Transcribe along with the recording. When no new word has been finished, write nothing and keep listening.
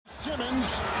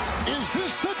Simmons, is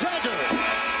this the dagger?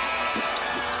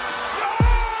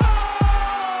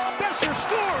 Oh! Besser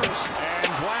scores! And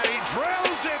Vladdy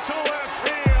drills it to left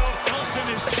field. Wilson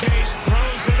is chased,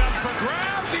 throws it up for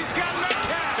grabs. He's got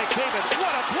Metcalf. McKinnon,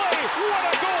 what a play, what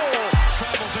a goal!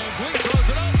 Travel Van Vliet throws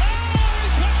it up. Oh,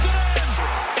 he puts it in!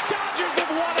 Dodgers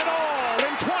have won it all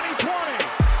in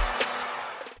 2020.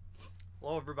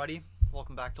 Hello, everybody.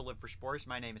 Welcome back to Live for Sports.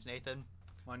 My name is Nathan.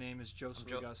 My name is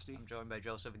Joseph Augusti. I'm joined by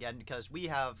Joseph again because we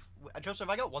have... Joseph,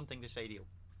 I got one thing to say to you.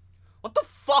 What the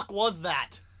fuck was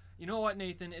that? You know what,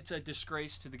 Nathan? It's a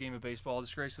disgrace to the game of baseball, a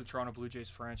disgrace to the Toronto Blue Jays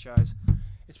franchise.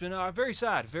 It's been very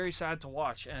sad to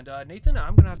watch. And Nathan,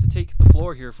 I'm going to have to take the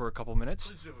floor here for a couple minutes.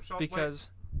 Please do. So, because...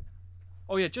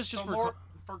 Oh, yeah, just for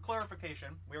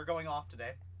clarification, we are going off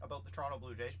today about the Toronto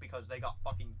Blue Jays because they got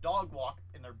fucking dog walked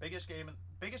in their biggest game,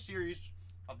 biggest series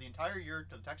of the entire year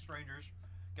to the Texas Rangers,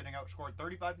 getting outscored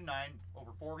 35-9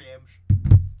 over 4 games.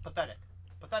 Pathetic.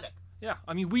 Yeah,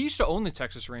 I mean, we used to own the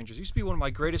Texas Rangers. It used to be one of my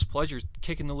greatest pleasures,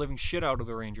 kicking the living shit out of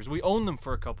the Rangers. We owned them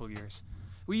for a couple of years.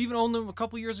 We even owned them a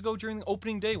couple of years ago during the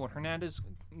opening day when Hernandez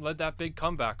led that big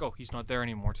comeback. Oh, he's not there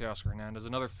anymore, Teoscar Hernandez.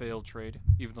 Another failed trade,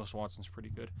 even though Swanson's pretty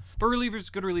good. But good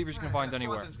relievers you can find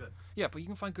anywhere. Swanson's good. Yeah, but you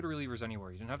can find good relievers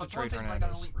anywhere. You didn't have to trade Swanson's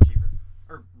Hernandez. like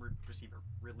an elite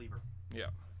reliever. Yeah,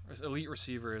 his elite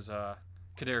receiver is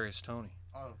Kadarius Toney.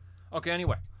 Oh. Okay,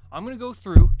 anyway, I'm going to go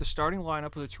through the starting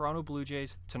lineup of the Toronto Blue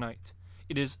Jays tonight.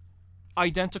 It is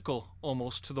identical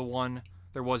almost to the one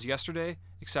there was yesterday,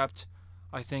 except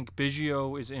I think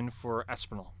Biggio is in for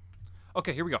Espinal.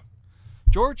 Okay, here we go.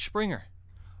 George Springer,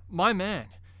 my man,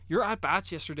 your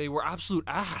at-bats yesterday were absolute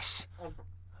ass.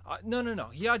 No.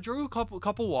 He drew a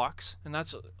couple walks, and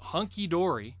that's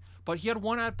hunky-dory, but he had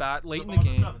one at-bat late in the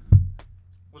game.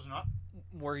 Was it not?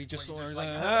 Where he just, he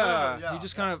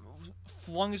just kind of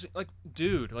flung his,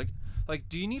 dude,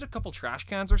 do you need a couple trash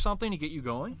cans or something to get you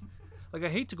going? I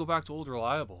hate to go back to old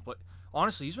reliable, but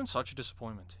honestly, he's been such a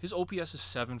disappointment. His OPS is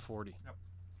 740.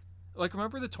 Yep.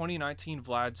 Remember the 2019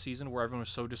 Vlad season where everyone was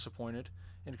so disappointed,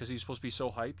 and because he was supposed to be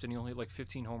so hyped, and he only had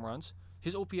 15 home runs?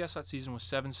 His OPS that season was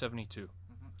 772.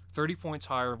 30 points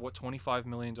higher of what $25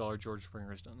 million George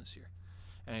Springer has done this year.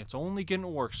 And it's only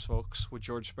getting worse, folks, with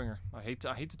George Springer. I hate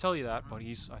to tell you that, but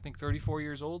he's, I think, 34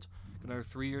 years old. Got another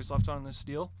 3 years left on this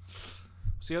deal.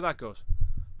 See how that goes.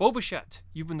 Bo Bichette,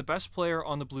 you've been the best player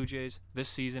on the Blue Jays this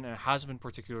season, and it hasn't been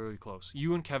particularly close.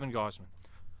 You and Kevin Gausman.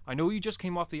 I know you just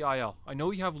came off the IL. I know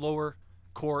you have lower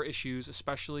core issues,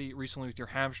 especially recently with your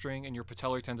hamstring and your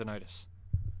patellar tendonitis.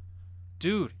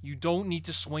 Dude, you don't need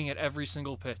to swing at every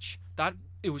single pitch.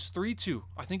 It was 3-2.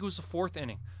 I think it was the 4th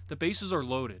inning. The bases are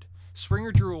loaded.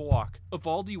 Springer drew a walk.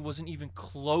 Evaldi wasn't even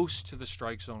close to the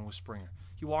strike zone with Springer.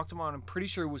 He walked him on, I'm pretty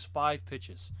sure it was 5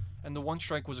 pitches. And the one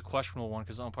strike was a questionable one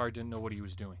because the umpire didn't know what he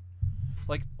was doing.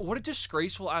 What a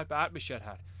disgraceful at-bat Bichette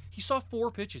had. He saw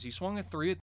 4 pitches. He swung at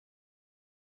 3 at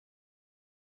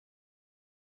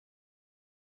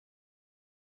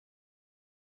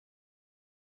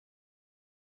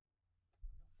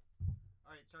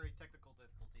All right, sorry, technical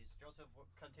difficulties. Joseph,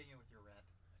 continue with your rant.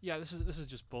 Yeah, this is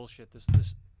just bullshit.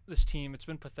 This team, it's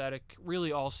been pathetic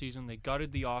really all season. They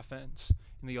gutted the offense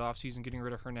in the offseason, getting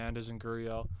rid of Hernandez and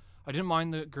Gurriel. I didn't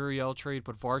mind the Gurriel trade,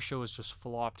 but Varsho has just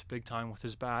flopped big time with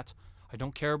his bat. I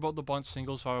don't care about the bunt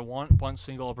singles. If I want bunt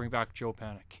single, I'll bring back Joe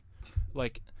Panic.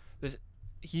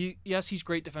 He's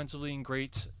great defensively and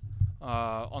great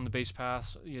on the base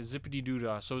paths. Yeah,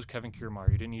 zippity-doo-dah. So is Kevin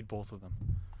Kiermaier. You didn't need both of them.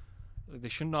 They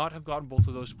should not have gotten both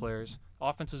of those players.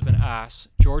 Offense has been ass.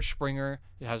 George Springer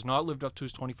has not lived up to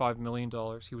his $25 million.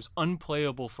 He was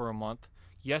unplayable for a month.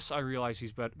 Yes, I realize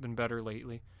he's been better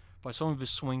lately, but some of his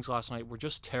swings last night were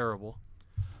just terrible.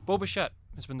 Bo Bichette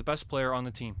has been the best player on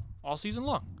the team all season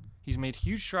long. He's made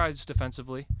huge strides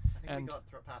defensively. I think we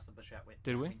got past the Bichette.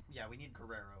 Did we? We need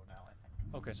Guerrero now, I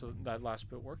think. Okay, so that last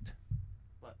bit worked?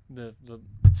 What?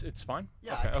 It's fine?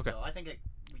 Yeah, okay, I think okay. so. I think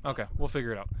Okay, we'll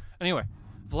figure it out. Anyway,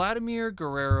 Vladimir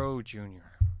Guerrero Jr.,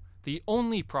 the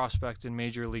only prospect in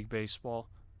Major League Baseball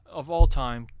of all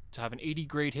time to have an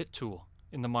 80-grade hit tool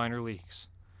in the minor leagues.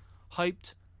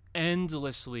 Hyped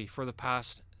endlessly for the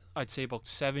past, I'd say, about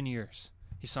 7 years.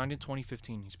 He signed in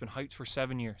 2015. He's been hyped for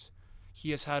 7 years. He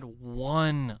has had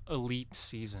one elite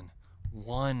season.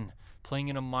 One. Playing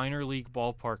in a minor league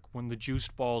ballpark when the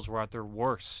juiced balls were at their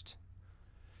worst.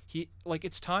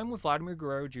 It's time with Vladimir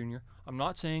Guerrero Jr. I'm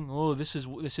not saying, this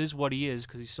is what he is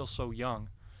because he's still so young.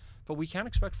 But we can't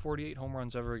expect 48 home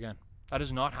runs ever again. That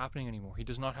is not happening anymore. He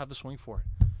does not have the swing for it.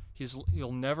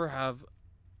 He'll never have...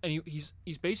 And he's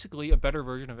basically a better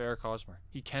version of Eric Hosmer.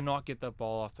 He cannot get that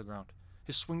ball off the ground.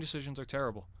 His swing decisions are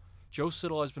terrible. Joe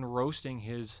Siddall has been roasting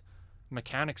his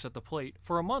mechanics at the plate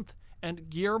for a month. And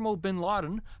Guillermo bin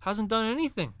Laden hasn't done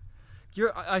anything.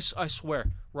 I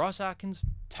swear, Ross Atkins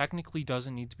technically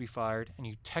doesn't need to be fired, and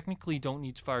you technically don't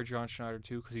need to fire John Schneider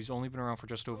too, because he's only been around for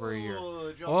just over a year.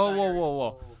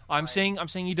 Whoa. I'm saying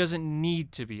he doesn't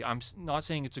need to be. I'm not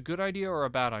saying it's a good idea or a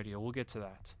bad idea. We'll get to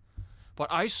that. But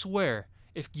I swear,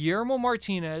 if Guillermo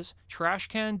Martinez, Trash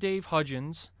Can Dave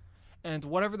Hudgens, and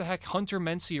whatever the heck Hunter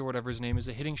Mency or whatever his name is,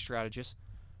 a hitting strategist,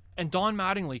 and Don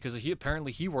Mattingly, because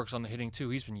he works on the hitting too.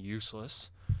 He's been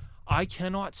useless. I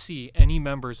cannot see any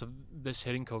members of this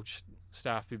hitting coach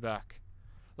staff be back.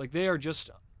 Like, they are just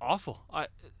awful.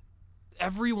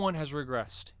 Everyone has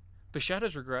regressed. Bichette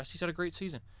has regressed. He's had a great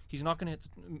season. He's not going to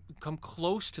come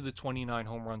close to the 29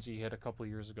 home runs he hit a couple of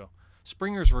years ago.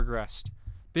 Springer's regressed.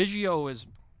 Biggio is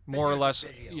more or less,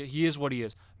 he is what he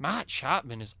is. Matt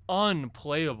Chapman is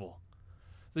unplayable.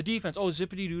 The defense,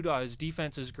 Zippity Doodah, his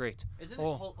defense is great.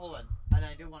 Hold on. And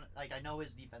I do want to, I know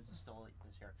his defense is still elite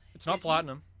this year. It's not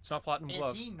platinum. It's not platinum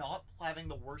glove. Is he not having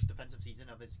the worst defensive season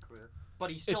of his career?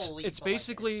 But he's still elite. It's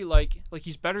basically like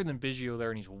he's better than Biggio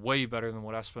there, and he's way better than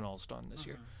what Espinal's done this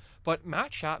year. But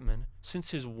Matt Chapman,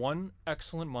 since his one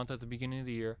excellent month at the beginning of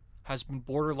the year, has been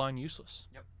borderline useless.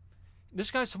 Yep.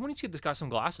 Someone needs to get this guy some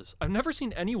glasses. I've never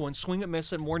seen anyone swing and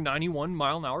miss at more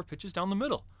 91-mile-an-hour pitches down the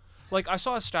middle. Like, I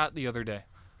saw a stat the other day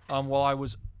while I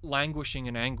was languishing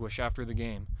in anguish after the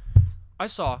game. I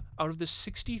saw out of the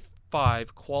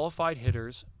 65 qualified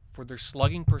hitters for their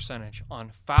slugging percentage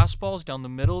on fastballs down the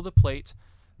middle of the plate,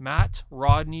 Matt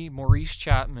Rodney Maurice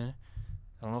Chapman,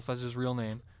 I don't know if that's his real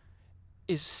name,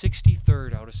 is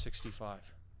 63rd out of 65.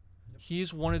 He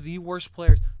is one of the worst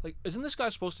players. Like, isn't this guy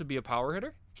supposed to be a power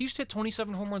hitter? He used to hit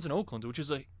 27 home runs in Oakland, which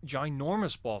is a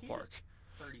ginormous ballpark.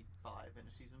 He's 35 in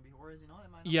a season before, is he not?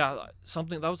 Yeah,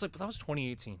 something that was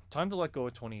 2018. Time to let go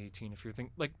of 2018 if you're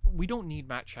thinking, like, we don't need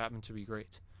Matt Chapman to be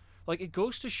great. Like, it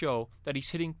goes to show that he's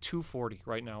hitting 240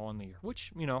 right now on the year,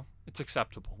 which, it's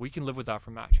acceptable. We can live with that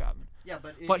from Matt Chapman. Yeah,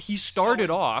 but he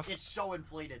started off. It's so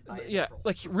inflated by April.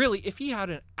 Like, really, if he had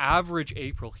an average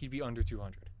April, he'd be under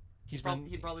 200. He'd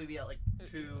probably be at like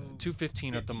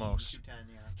 215 at the most.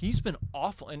 210, yeah. He's been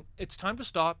awful, and it's time to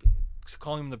stop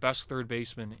calling him the best third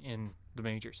baseman in the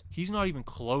majors. He's not even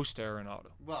close to Arenado.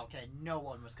 Well, okay, no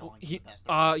one was calling him the best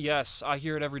third baseman. Yes, I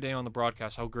hear it every day on the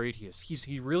broadcast how great he is.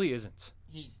 He really isn't.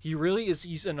 He really is.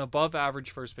 He's an above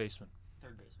average first baseman.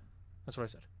 Third baseman. That's what I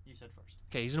said. You said first.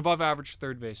 Okay, he's an above average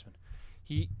third baseman.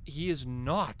 He is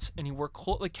not anywhere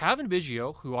close. Like, Kevin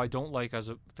Biggio, who I don't like as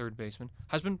a third baseman,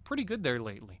 has been pretty good there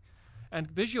lately. And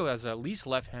Biggio is at least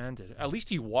left-handed. At least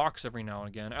he walks every now and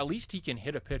again. At least he can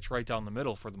hit a pitch right down the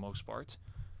middle for the most part.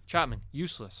 Chapman,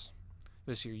 useless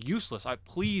this year. Useless.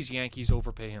 Please, Yankees,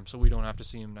 overpay him so we don't have to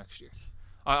see him next year.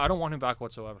 I don't want him back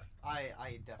whatsoever. I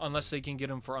definitely. Unless they can get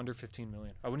him for under $15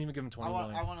 million. I wouldn't even give him $20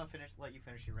 million. I want to let you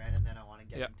finish your rant, and then I want to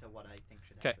get into what I think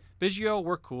should happen. Okay, Biggio,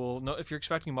 we're cool. No, if you're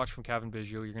expecting much from Kevin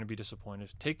Biggio, you're going to be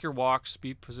disappointed. Take your walks,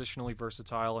 be positionally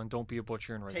versatile, and don't be a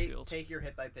butcher in right field. Take your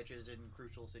hit by pitches in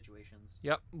crucial situations.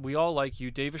 Yep, we all like you.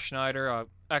 Davis Schneider,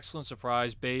 excellent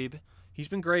surprise. Babe, he's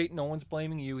been great. No one's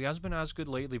blaming you. He hasn't been as good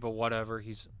lately, but whatever.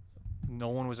 No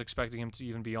one was expecting him to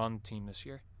even be on the team this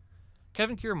year.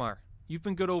 Kevin Kiermaier, you've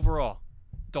been good overall.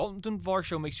 Dalton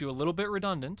Varsho makes you a little bit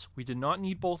redundant. We did not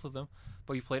need both of them,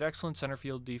 but you played excellent center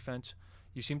field defense.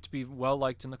 You seem to be well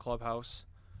liked in the clubhouse,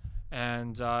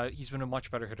 and he's been a much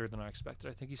better hitter than I expected.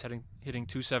 I think he's hitting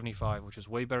 275, which is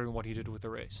way better than what he did with the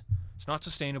Rays. It's not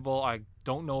sustainable. I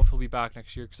don't know if he'll be back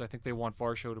next year because I think they want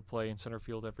Varsho to play in center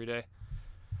field every day.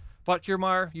 But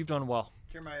Kiermaier, you've done well.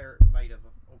 Kiermaier might have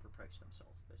overpriced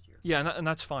himself this year. Yeah, and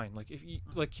that's fine. Like, if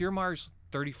Kiermaier's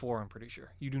 34, I'm pretty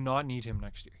sure. You do not need him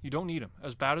next year. You don't need him.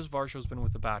 As bad as Varsho's been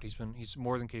with the bat, he's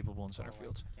more than capable in center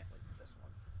field. Can't wait for this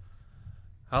one.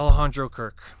 Alejandro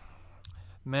Kirk.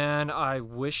 Man, I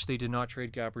wish they did not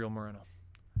trade Gabriel Moreno.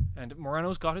 And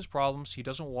Moreno's got his problems. He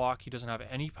doesn't walk. He doesn't have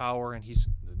any power, and he's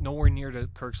nowhere near to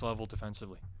Kirk's level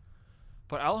defensively.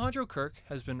 But Alejandro Kirk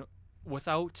has been,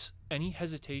 without any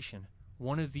hesitation,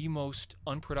 one of the most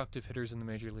unproductive hitters in the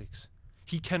major leagues.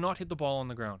 He cannot hit the ball on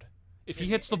the ground. If he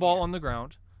hits the ball on the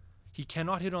ground, he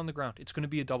cannot hit it on the ground. It's going to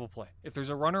be a double play. If there's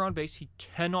a runner on base, he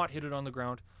cannot hit it on the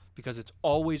ground because it's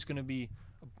always going to be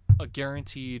a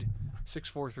guaranteed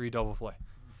 6-4-3 double play.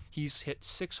 He's hit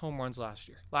 6 home runs this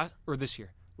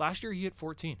year. Last year he hit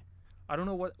 14. I don't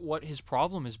know what his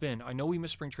problem has been. I know he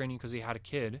missed spring training because he had a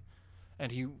kid,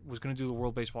 and he was going to do the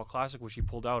World Baseball Classic, which he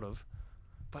pulled out of.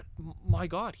 But my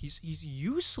God, he's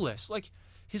useless. Like,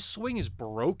 his swing is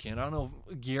broken. I don't know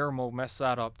if Guillermo messed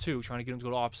that up too, trying to get him to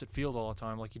go to opposite field all the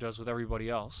time like he does with everybody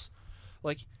else.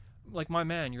 Like my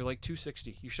man, you're like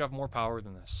 260. You should have more power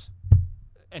than this.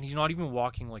 and he's not even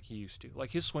walking like he used to.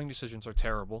 Like, his swing decisions are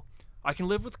terrible. I can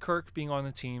live with Kirk being on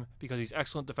the team because he's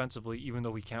excellent defensively, even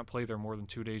though he can't play there more than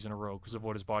 2 days in a row because of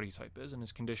what his body type is and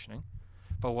his conditioning.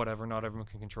 But whatever, not everyone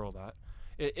can control that.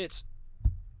 It's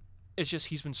just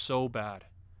he's been so bad,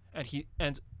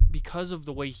 and because of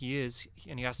the way he is,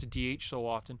 and he has to DH so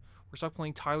often, we're stuck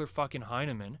playing Tyler fucking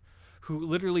Heineman, who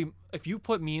literally, if you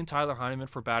put me and Tyler Heineman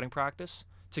for batting practice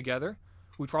together,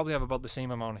 we'd probably have about the same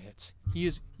amount of hits. He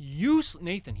is useless.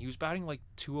 Nathan, he was batting like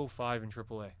 205 in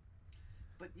AAA.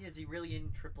 But is he really in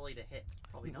AAA to hit?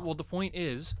 Probably not. Well, the point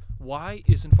is, why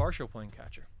isn't Varsho playing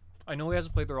catcher? I know he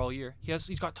hasn't played there all year.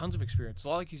 He's got tons of experience. It's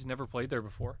not like he's never played there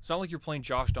before. It's not like you're playing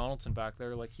Josh Donaldson back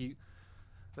there. Like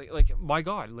my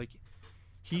God, like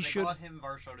he should. Got him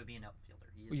Varsho to be an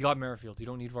outfielder. You got Merrifield. You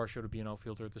don't need Varsho to be an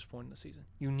outfielder at this point in the season.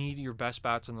 You need your best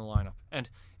bats in the lineup, and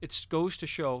it goes to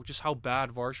show just how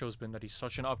bad Varsho's been that he's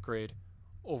such an upgrade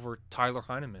over Tyler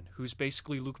Heineman, who's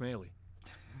basically Luke Mailey.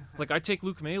 Like, I take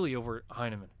Luke Mailey over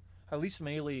Heineman. At least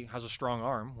Mailey has a strong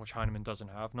arm, which Heineman doesn't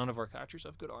have. None of our catchers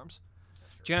have good arms.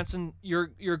 Jansen, you're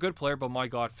a good player, but my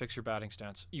God, fix your batting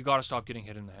stance. You got to stop getting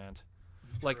hit in the hand.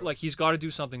 Like he's got to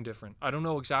do something different. I don't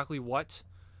know exactly what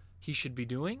he should be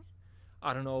doing.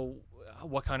 I don't know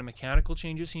what kind of mechanical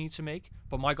changes he needs to make.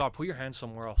 But my God, put your hands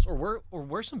somewhere else, or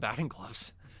wear some batting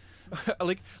gloves.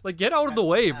 like get out of the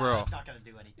way, bro. It's not gonna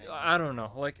do anything. I don't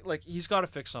know. Like he's got to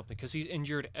fix something because he's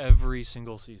injured every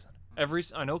single season.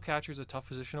 I know catcher's a tough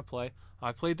position to play.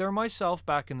 I played there myself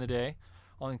back in the day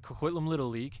on Coquitlam Little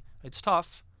League. It's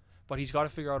tough, but he's got to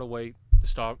figure out a way to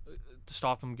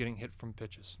stop him getting hit from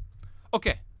pitches.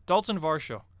 Okay, Dalton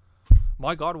Varsho.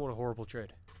 My God, what a horrible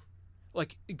trade.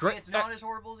 Like, great. It's not as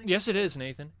horrible as he Yes, it is,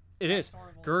 Nathan. It is.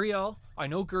 horrible. Gurriel, I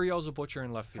know Gurriel's a butcher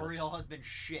in left field. Gurriel has been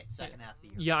shit second half of the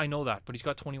year. Yeah, I know that, but he's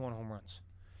got 21 home runs.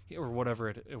 Or whatever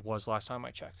it was last time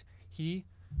I checked.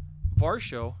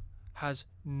 Varsho has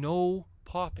no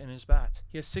pop in his bat.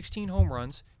 He has 16 home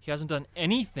runs. He hasn't done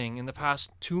anything in the past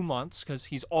 2 months because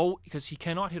he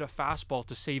cannot hit a fastball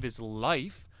to save his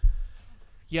life.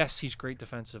 Yes, he's great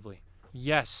defensively.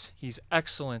 Yes, he's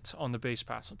excellent on the base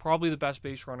pass. Probably the best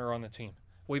base runner on the team.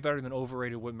 Way better than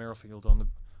overrated Whit Merrifield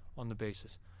on the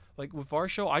bases. Like, with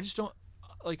Varsho, I just don't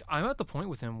like. I'm at the point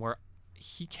with him where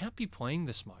he can't be playing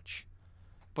this much.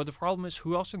 But the problem is,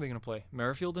 who else are they going to play?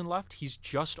 Merrifield in left? He's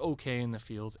just okay in the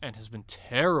field and has been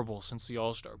terrible since the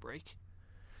All-Star break.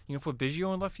 You know, put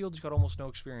Biggio in left field, he's got almost no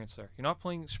experience there. You're not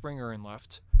playing Springer in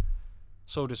left.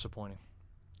 So disappointing.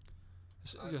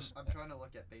 I'm trying to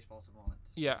look at Baseball Savant.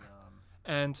 Yeah.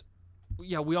 And,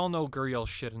 yeah, we all know Gurriel's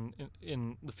shit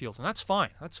in the field, and that's fine.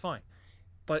 That's fine.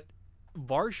 But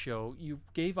Varsho, you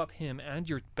gave up him and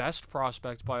your best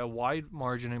prospect by a wide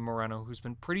margin in Moreno, who's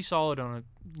been pretty solid on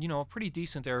a pretty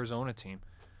decent Arizona team.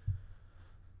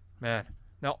 Man.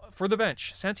 Now, for the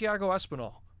bench, Santiago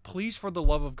Espinal. Please, for the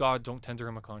love of God, don't tender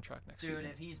him a contract next season. Dude,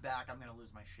 if he's back, I'm going to lose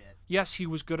my shit. Yes, he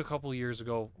was good a couple of years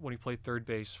ago when he played third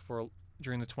base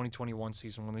during the 2021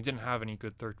 season when they didn't have any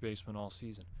good third basemen all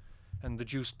season. And the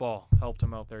juiced ball helped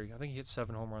him out there. I think he hit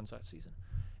 7 home runs that season.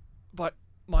 But,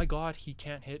 my God, he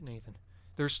can't hit, Nathan.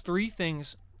 There's three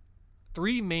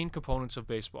main components of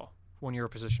baseball when you're a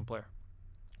position player.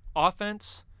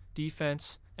 Offense,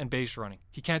 defense, and base running.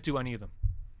 He can't do any of them.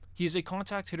 He is a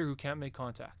contact hitter who can't make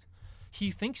contact.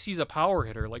 He thinks he's a power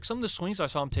hitter. Like, some of the swings I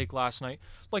saw him take last night,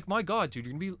 like, my God, dude,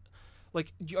 you're going to be...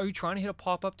 Like, are you trying to hit a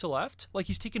pop-up to left? Like,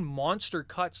 he's taking monster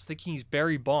cuts thinking he's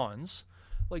Barry Bonds.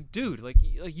 Like, dude, like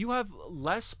you have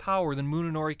less power than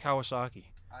Munenori Kawasaki.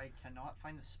 I cannot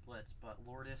find the splits, but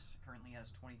Lourdes currently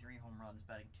has 23 home runs,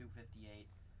 batting .258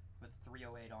 with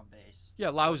 .308 on base. Yeah,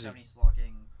 lousy. 70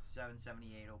 slugging,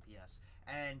 .778 OPS.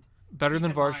 And better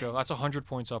than Varsho. That's 100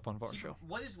 points up on Varsho.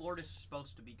 What is Lourdes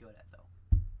supposed to be good at,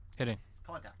 though? Hitting.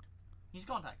 Contact. He's a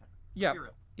contact hitter. Yeah,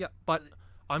 yeah, but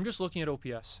I'm just looking at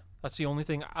OPS. That's the only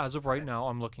thing as of right now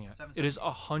I'm looking at. It is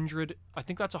 100. I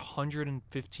think that's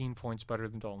 115 points better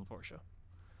than Dalton Varsho.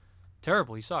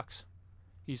 Terrible. He sucks.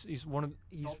 He's one of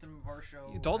Dalton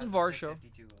Varsho.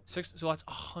 6, so that's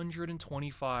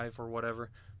 125 or whatever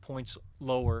points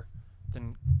lower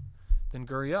than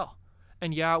Gurriel.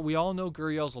 And yeah, we all know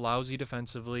Gurriel's lousy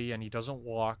defensively and he doesn't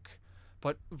walk,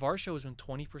 but Varsho has been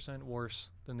 20% worse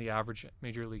than the average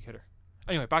major league hitter.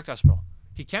 Anyway, back to Espinal.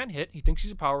 He can't hit. He thinks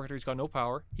he's a power hitter. He's got no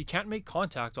power. He can't make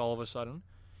contact all of a sudden.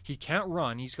 He can't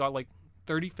run. He's got like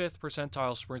 35th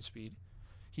percentile sprint speed.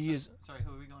 Sorry,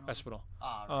 who are we going on? Espinal.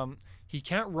 Right. He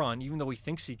can't run, even though he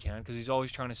thinks he can, because he's always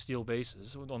trying to steal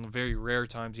bases on the very rare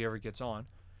times he ever gets on.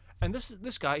 And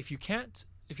this guy, if you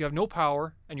have no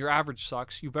power and your average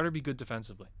sucks, you better be good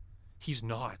defensively. He's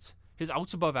not. His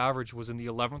outs above average was in the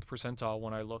 11th percentile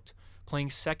when I looked, playing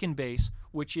second base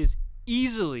which is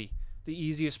easily the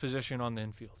easiest position on the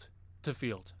infield to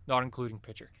field, not including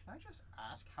pitcher. Can I just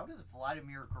ask, how does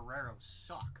Vladimir Guerrero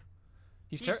suck?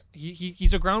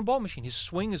 He's a ground ball machine. His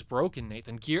swing is broken,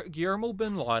 Nathan. Guillermo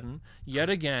Bin Laden, yet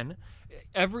again,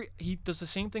 he does the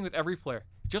same thing with every player.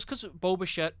 Just because Bo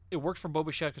Bichette, it works for Bo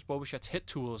Bichette because Bo Bichette's hit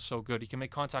tool is so good. He can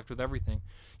make contact with everything.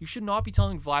 You should not be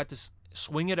telling Vlad to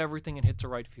swing at everything and hit to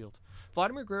right field.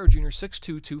 Vladimir Guerrero Jr., 6'2",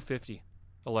 250,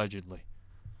 allegedly.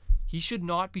 He should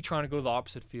not be trying to go to the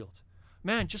opposite field.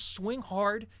 Man, just swing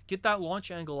hard, get that launch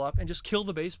angle up, and just kill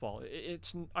the baseball.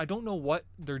 I don't know what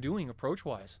they're doing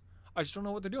approach-wise. I just don't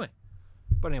know what they're doing.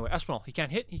 But anyway, Espinal, he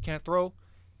can't hit, he can't throw,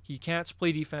 he can't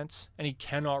play defense, and he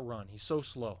cannot run. He's so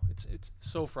slow. It's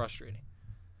so frustrating.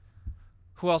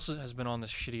 Who else has been on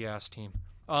this shitty-ass team?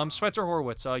 Spencer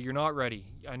Horwitz, you're not ready.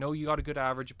 I know you got a good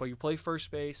average, but you play first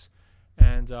base,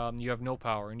 and you have no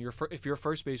power. And if you're a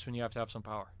first baseman, you have to have some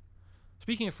power.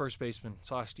 Speaking of first baseman /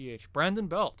 DH, Brandon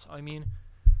Belt. I mean,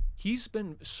 he's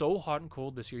been so hot and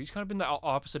cold this year. He's kind of been the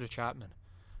opposite of Chapman.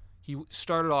 He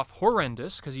started off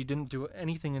horrendous because he didn't do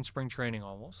anything in spring training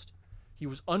almost. He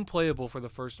was unplayable for the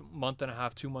first month and a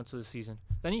half, 2 months of the season.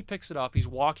 Then he picks it up. He's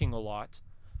walking a lot.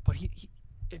 But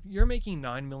if you're making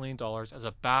 $9 million as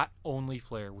a bat-only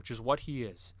player, which is what he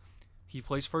is, he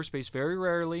plays first base very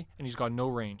rarely, and he's got no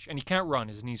range. And he can't run.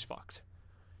 His knee's fucked.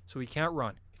 So he can't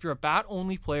run. If you're a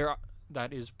bat-only player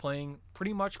that is playing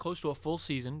pretty much close to a full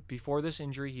season, before this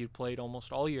injury, he had played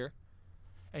almost all year,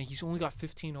 and he's only got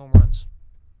 15 home runs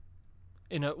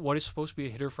in what is supposed to be a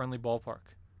hitter-friendly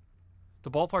ballpark.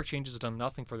 The ballpark changes have done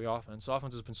nothing for the offense. The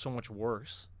offense has been so much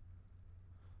worse.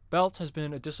 Belt has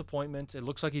been a disappointment. It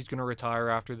looks like he's going to retire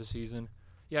after the season.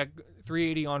 Yeah,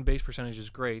 380 on-base percentage is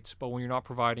great, but when you're not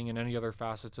providing in any other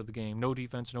facets of the game, no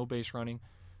defense, no base running,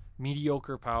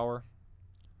 mediocre power,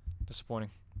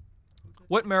 disappointing.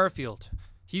 Whit Merrifield,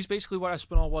 he's basically what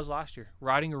Espinal was last year,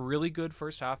 riding a really good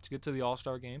first half to get to the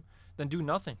All-Star game, then do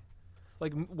nothing.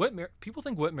 Like people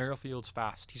think Whit Merrifield's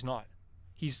fast. He's not.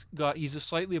 He's a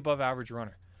slightly above average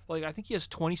runner. Like I think he has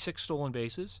 26 stolen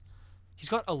bases. He's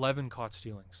got 11 caught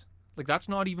stealings. Like that's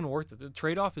not even worth it. The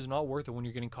trade-off is not worth it when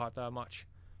you're getting caught that much.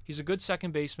 He's a good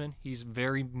second baseman. He's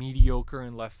very mediocre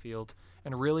in left field.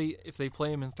 And really, if they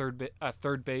play him in at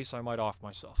third base, I might off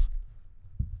myself.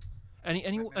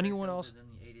 Anyone else? Is in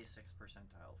the 86th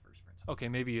percentile for sprint. Okay,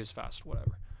 maybe he is fast,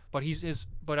 whatever.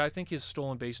 But I think his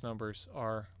stolen base numbers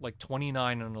are like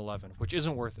 29 and 11, which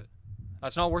isn't worth it.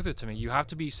 That's not worth it to me. You have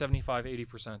to be 75,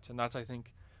 80%, and that's I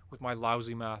think with my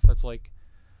lousy math, that's like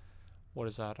what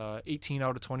is that? 18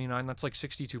 out of 29. That's like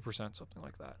 62%, something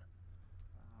like that.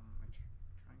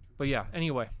 But yeah,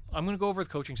 anyway, I'm going to go over the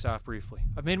coaching staff briefly.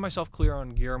 I've made myself clear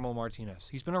on Guillermo Martinez.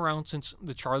 He's been around since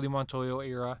the Charlie Montoyo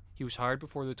era. He was hired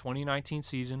before the 2019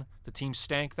 season. The team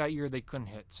stank that year. They couldn't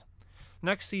hit.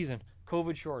 Next season,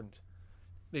 COVID shortened.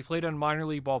 They played on minor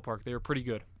league ballpark. They were pretty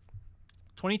good.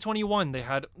 2021, they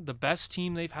had the best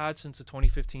team they've had since the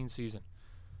 2015 season.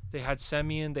 They had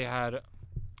Semien. They had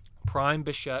prime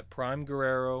Bichette, prime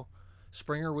Guerrero.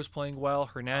 Springer was playing well.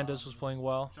 Hernandez was playing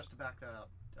well. Just to back that up.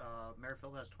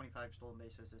 Merrifield has 25 stolen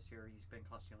bases this year. He's been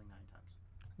caught stealing 9 times.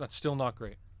 That's still not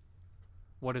great.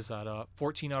 What is that?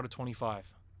 14 out of 25.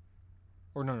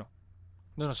 Or no,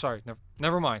 sorry.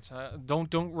 Never mind.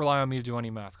 Don't rely on me to do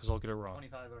any math because I'll get it wrong.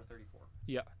 25 out of 34.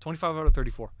 Yeah, 25 out of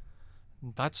 34.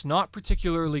 That's not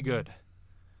particularly good.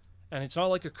 And it's not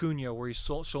like Acuna where he's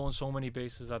stolen so many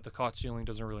bases that the caught stealing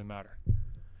doesn't really matter.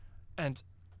 And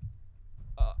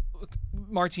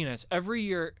Martinez, every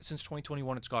year since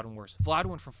 2021, it's gotten worse. Vlad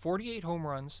went from 48 home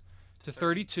runs to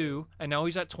 32, and now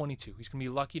he's at 22. He's going to be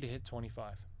lucky to hit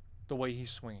 25, the way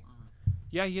he's swinging.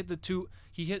 Yeah, he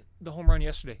hit the home run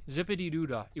yesterday.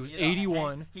 Zippity-doo-dah. It was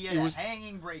 81. He had a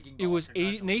hanging breaking ball. It was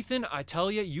 80. Nathan, I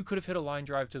tell you could have hit a line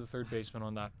drive to the third baseman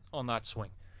on that swing.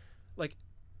 Like,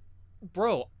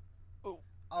 bro,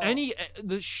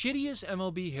 the shittiest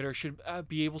MLB hitter should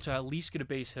be able to at least get a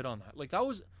base hit on that. Like, that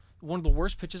was one of the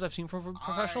worst pitches I've seen from a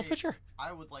professional pitcher.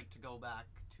 I would like to go back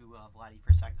to Vladdy for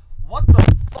a sec. What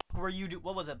the fuck were you doing?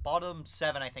 What was it? Bottom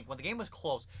 7, I think. When the game was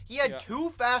close, he had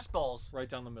 2 fastballs right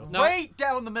down the middle. Right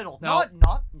down the middle. Now,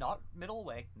 not middle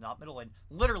away, not middle in.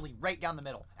 Literally right down the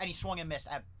middle, and he swung and missed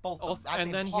at both.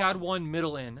 And then he had one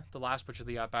middle in the last pitch of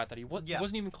the at bat that he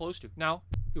wasn't even close to. Now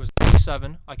it was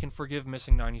 97. I can forgive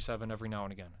missing 97 every now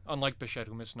and again, unlike Bichette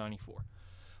who missed 94.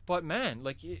 But man,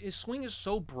 like his swing is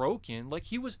so broken. Like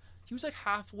he was like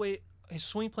halfway. His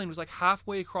swing plane was like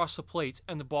halfway across the plate,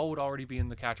 and the ball would already be in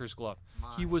the catcher's glove.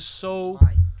 My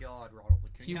God, Ronald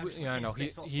Acuna. I know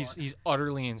he's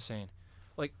utterly insane.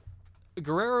 Like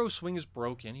Guerrero's swing is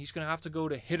broken. He's gonna have to go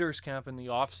to hitters camp in the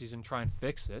offseason and try and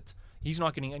fix it. He's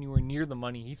not getting anywhere near the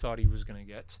money he thought he was going to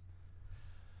get.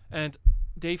 And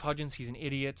Dave Hudgens, he's an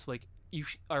idiot. Like,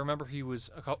 I remember he was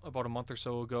about a month or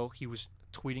so ago, he was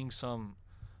tweeting some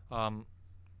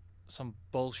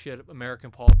bullshit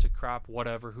American politic crap,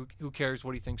 whatever. Who cares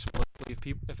what he thinks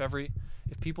politically?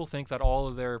 If people think that all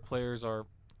of their players are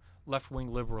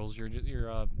left-wing liberals,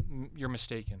 you're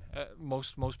mistaken.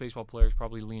 Most baseball players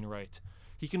probably lean right.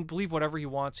 He can believe whatever he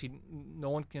wants. No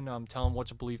one can tell him what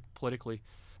to believe politically.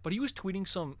 But he was tweeting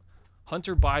some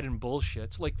Hunter Biden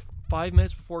bullshit like 5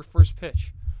 minutes before first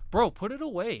pitch. Bro, put it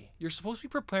away. You're supposed to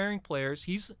be preparing players.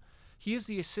 He is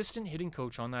the assistant hitting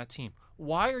coach on that team.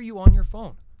 Why are you on your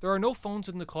phone? There are no phones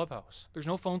in the clubhouse. There's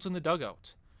no phones in the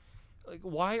dugout. Like,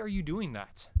 why are you doing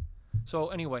that? So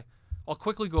anyway, I'll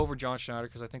quickly go over John Schneider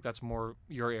because I think that's more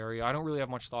your area. I don't really have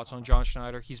much thoughts on John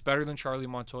Schneider. He's better than Charlie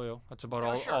Montoyo. That's about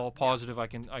all positive I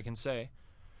can say.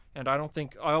 And I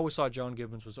always thought John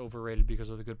Gibbons was overrated because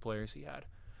of the good players he had.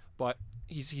 But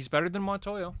he's better than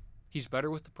Montoyo. He's better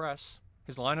with the press.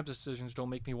 His lineup decisions don't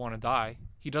make me want to die.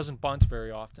 He doesn't bunt very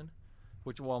often,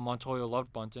 while Montoyo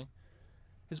loved bunting.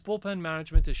 His bullpen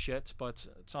management is shit, but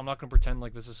I'm not going to pretend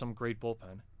like this is some great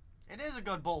bullpen. It is a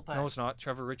good bullpen. No, it's not.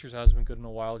 Trevor Richards hasn't been good in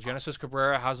a while. Genesis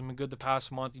Cabrera hasn't been good the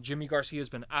past month. Jimmy Garcia's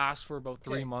been ass for about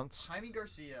 3 months. Jaime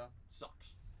Garcia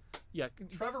sucks. Yeah.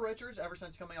 Trevor Richards, ever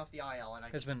since coming off the IL, and I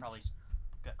can probably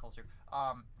get closer,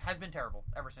 has been terrible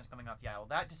ever since coming off the IL.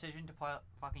 That decision to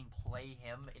fucking play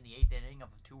him in the 8th inning of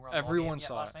a 2-run Everyone ball game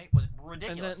saw last it. night was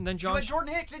ridiculous. And then you had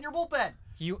Jordan Hicks in your bullpen.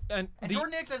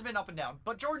 Jordan Hicks has been up and down,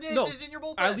 but Jordan Hicks is in your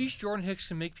bullpen. At least Jordan Hicks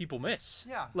can make people miss.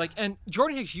 Yeah. And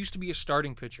Jordan Hicks used to be a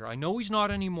starting pitcher. I know he's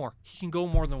not anymore. He can go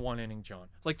more than 1 inning, John.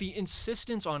 Like, the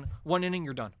insistence on 1 inning,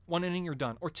 you're done. 1 inning, you're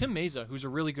done. Or Tim Meza, who's a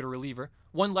really good reliever.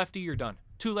 1 lefty, you're done.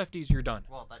 2 lefties, you're done.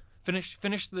 Well,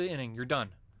 finish the inning, you're done.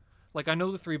 Like, I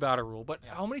know the 3-batter rule, but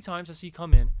how many times has he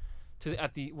come in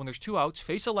when there's 2 outs,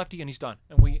 face a lefty, and he's done?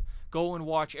 And we go and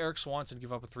watch Eric Swanson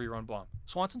give up a 3-run bomb.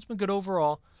 Swanson's been good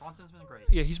overall. Swanson's been great.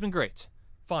 Yeah, he's been great.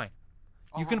 Fine.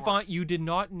 You did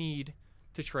not need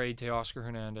to trade Teoscar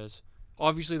Hernandez.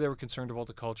 Obviously, they were concerned about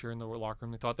the culture in the locker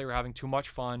room. They thought they were having too much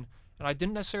fun, and I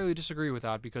didn't necessarily disagree with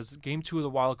that because Game 2 of the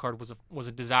wild card was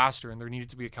a disaster, and there needed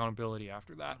to be accountability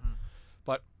after that. Mm-hmm.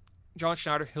 But John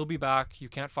Schneider, he'll be back. You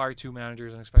can't fire 2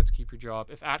 managers and expect to keep your job.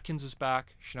 If Atkins is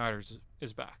back, Schneider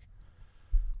is back.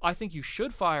 I think you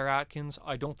should fire Atkins.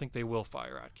 I don't think they will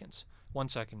fire Atkins. 1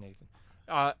 second, Nathan.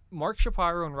 Mark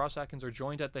Shapiro and Ross Atkins are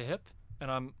joined at the hip,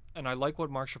 and I like what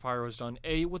Mark Shapiro has done.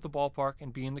 A, with the ballpark,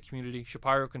 and B, in the community.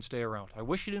 Shapiro can stay around. I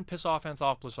wish he didn't piss off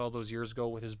Anthopoulos all those years ago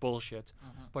with his bullshit.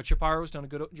 Mm-hmm. But Shapiro's done a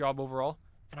good job overall,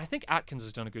 and I think Atkins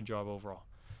has done a good job overall.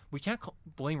 We can't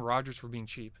blame Rogers for being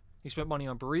cheap. He spent money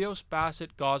on Barrios,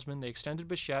 Bassett, Gosman. They extended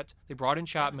Bichette. They brought in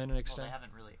Chapman and extended. Well, they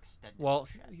haven't really extended. Well,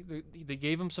 they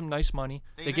gave him some nice money.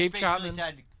 They gave Chapman.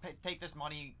 Said, take this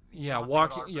money.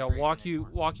 Walk you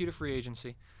to free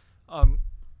agency.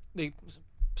 They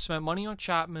spent money on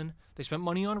Chapman. They spent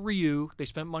money on Ryu. They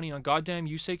spent money on goddamn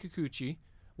Yusei Kikuchi,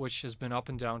 which has been up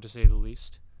and down to say the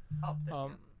least.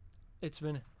 It's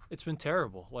been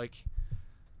terrible. Like.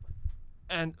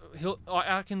 And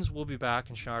Atkins will be back,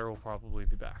 and Schneider will probably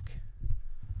be back.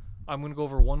 I'm going to go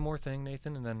over one more thing,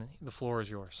 Nathan, and then the floor is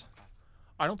yours.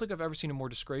 I don't think I've ever seen a more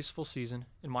disgraceful season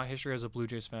in my history as a Blue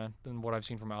Jays fan than what I've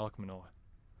seen from Alek Manoah.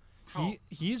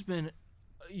 He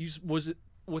was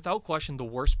without question the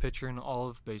worst pitcher in all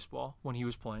of baseball when he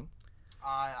was playing.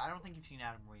 I don't think you've seen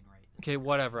Adam Wainwright. Okay,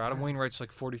 whatever. Adam Wainwright's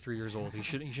like 43 years old. He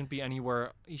shouldn't be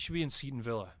anywhere. He should be in Seton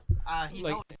Villa.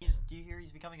 Do you hear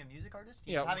he's becoming a music artist?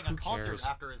 He's having a concert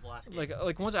after his last game.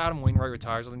 Like once Adam Wainwright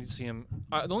retires, I need to see him.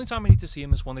 The only time I need to see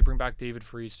him is when they bring back David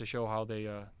Freese to show how they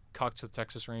cucked the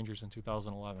Texas Rangers in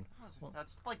 2011.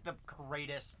 That's like the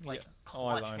greatest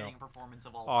clutch hitting performance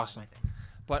of all awesome. time, I think.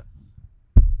 But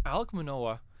Alek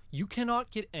Manoah, you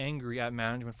cannot get angry at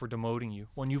management for demoting you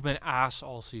when you've been ass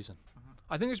all season. Mm-hmm.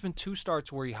 I think there's been 2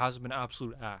 starts where he hasn't been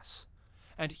absolute ass.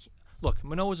 And look,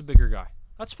 Manoah's a bigger guy.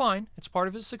 That's fine. It's part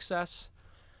of his success.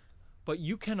 But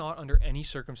you cannot, under any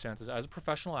circumstances, as a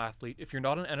professional athlete, if you're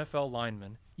not an NFL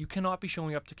lineman, you cannot be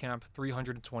showing up to camp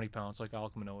 320 pounds like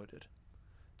Alek Manoah did.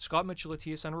 Scott Mitchell at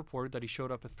TSN reported that he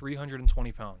showed up at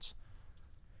 320 pounds.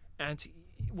 And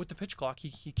with the pitch clock,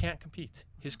 he can't compete.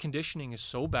 His conditioning is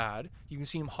so bad. You can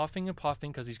see him huffing and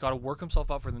puffing because he's got to work himself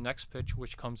up for the next pitch,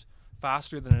 which comes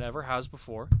faster than it ever has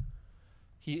before.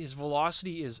 His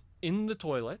velocity is in the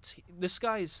toilet. This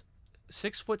guy is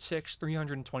 6'6",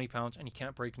 320 pounds, and he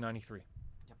can't break 93.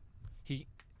 Yep.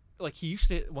 He used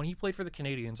to, when he played for the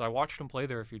Canadians, I watched him play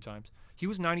there a few times. He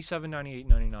was 97, 98,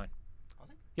 99. Was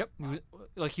he? Yep.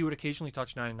 Wow. He would occasionally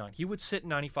touch 99. He would sit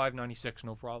 95, 96,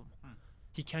 no problem.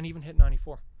 He can't even hit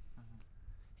 94.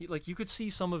 He you could see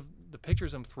some of the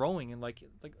pictures of him throwing, and like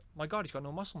my God, he's got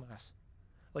no muscle mass.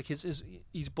 Like he's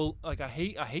like I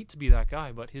hate to be that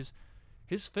guy, but his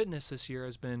fitness this year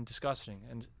has been disgusting,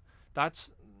 and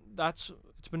that's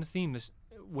it's been a theme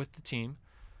with the team.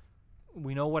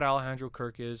 We know what Alejandro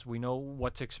Kirk is. We know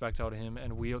what to expect out of him,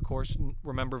 and we of course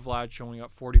remember Vlad showing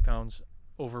up 40 pounds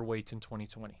overweight in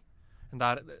 2020,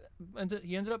 and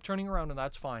he ended up turning around, and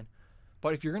that's fine.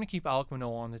 But if you're going to keep Alek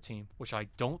Manoah on the team, which I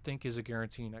don't think is a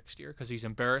guarantee next year, because he's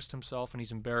embarrassed himself and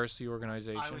he's embarrassed the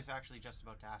organization. I was actually just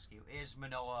about to ask you: is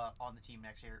Manoah on the team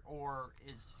next year, or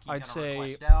is he I'd going to say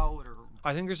request out? Or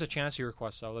I think there's a chance he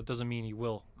requests out. That doesn't mean he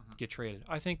will get traded.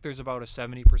 I think there's about a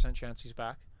 70% chance he's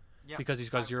back. Yeah, because he's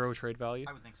got zero trade value.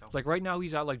 I would think so. Like right now,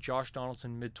 he's at like Josh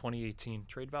Donaldson mid-2018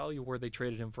 trade value, where they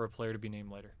traded him for a player to be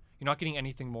named later. You're not getting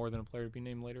anything more than a player to be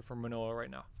named later for Manoah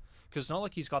right now, because it's not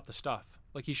like he's got the stuff.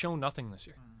 Like he's shown nothing this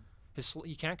year.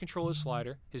 He can't control his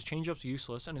slider. His changeup's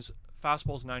useless, and his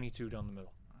fastball's 92 down the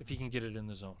middle. If he can get it in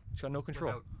the zone, he's got no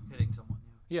control. Without hitting someone.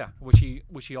 Yeah, which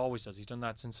he always does. He's done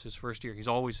that since his first year. He's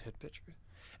always hit pitchers.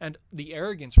 And the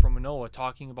arrogance from Manoah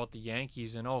talking about the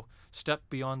Yankees and step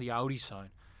beyond the Audi sign.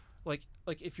 Like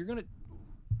if you're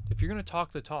gonna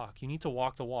talk the talk, you need to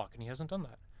walk the walk, and he hasn't done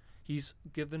that. He's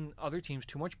given other teams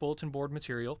too much bulletin board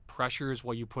material. Pressure is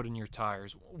what you put in your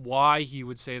tires. Why he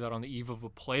would say that on the eve of a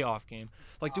playoff game?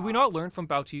 Like, did we not learn from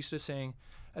Bautista saying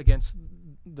against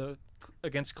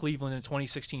Cleveland in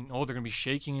 2016? Oh, they're gonna be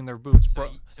shaking in their boots,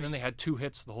 and then they had 2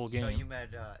 hits the whole game. So you met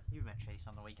Chase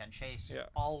on the weekend. Chase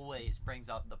always brings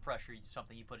up the pressure,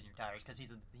 something you put in your tires, because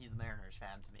he's a Mariners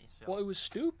fan to me. So. Well, it was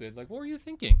stupid. Like, what were you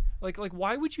thinking? Like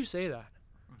why would you say that?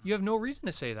 You have no reason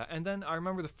to say that. And then I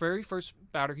remember the very first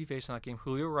batter he faced in that game,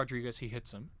 Julio Rodriguez, he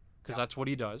hits him, because that's what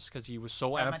he does, because he was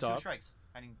so amped up. 2 strikes.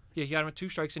 Yeah, he had him at 2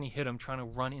 strikes, and he hit him trying to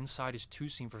run inside his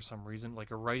 2-seam for some reason,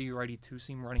 like a righty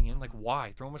 2-seam running in. Like,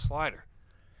 why? Throw him a slider.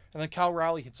 And then Cal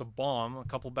Raleigh hits a bomb a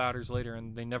couple batters later,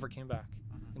 and they never came back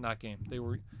in that game. They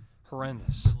were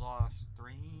horrendous. We lost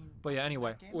 3. But yeah,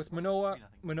 anyway, with Manoah,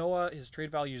 his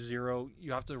trade value is 0.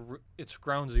 You have to. It's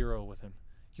ground zero with him.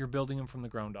 You're building him from the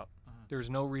ground up. There's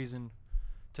no reason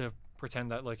to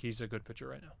pretend that like he's a good pitcher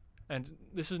right now. And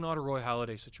this is not a Roy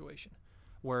Halladay situation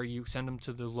where you send him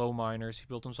to the low minors. He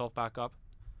built himself back up.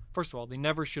 First of all, they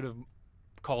never should have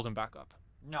called him back up.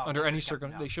 No, under any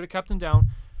circumstance, they should have kept him down.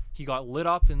 He got lit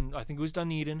up, and I think it was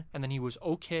Dunedin, and then he was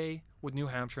okay with New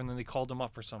Hampshire, and then they called him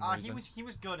up for some reason. He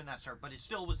was good in that start, but it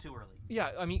still was too early.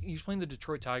 Yeah, I mean, he's playing the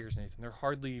Detroit Tigers, Nathan. They're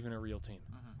hardly even a real team.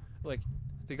 Like,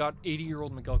 they got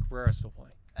 80-year-old Miguel Cabrera still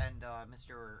playing. And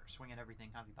Mr. Swing at Everything,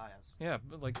 Javi Baez. Yeah,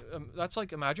 but like that's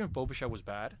like, imagine if Bo Bichette was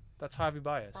bad. That's Javi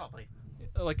Baez. Probably.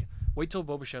 Like, wait till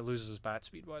Bo Bichette loses his bat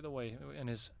speed, by the way, and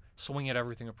his swing at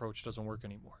everything approach doesn't work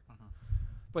anymore.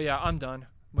 But yeah, I'm done.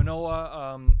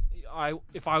 Manoah,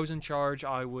 if I was in charge,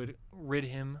 I would rid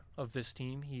him of this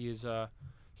team. He's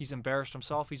embarrassed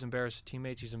himself. He's embarrassed his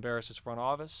teammates. He's embarrassed his front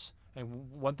office. And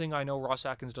one thing I know, Ross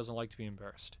Atkins doesn't like to be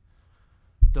embarrassed.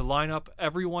 The lineup,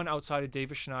 everyone outside of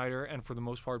Davis Schneider, and for the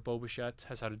most part, Bo Bichette,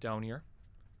 has had a down year.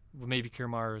 Maybe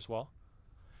Kiermaier as well.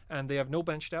 And they have no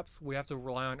bench depth. We have to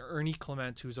rely on Ernie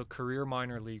Clement, who's a career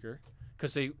minor leaguer,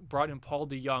 because they brought in Paul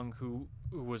DeJong, who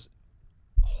was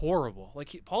horrible.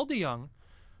 Like, Paul DeJong,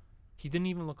 he didn't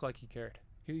even look like he cared.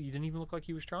 He didn't even look like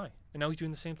he was trying. And now he's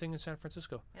doing the same thing in San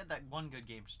Francisco. He had that one good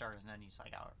game start, and then he's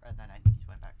like out. And then I think he's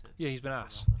went back to... Yeah, he's been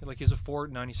ass. Like, he has a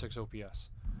 496 OPS.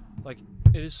 Like,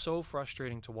 it is so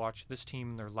frustrating to watch this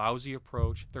team, their lousy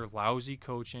approach, their lousy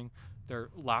coaching, their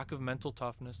lack of mental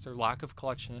toughness, their lack of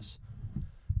clutchness.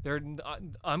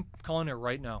 I'm calling it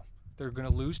right now. They're going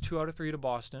to lose 2 out of 3 to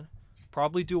Boston,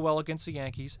 probably do well against the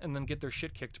Yankees, and then get their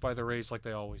shit kicked by the Rays like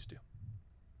they always do.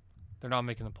 They're not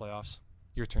making the playoffs.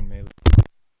 Your turn, Maley.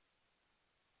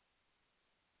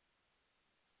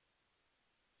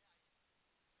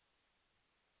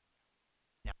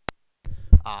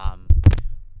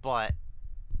 But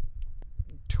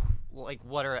like,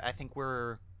 I think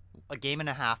we're a game and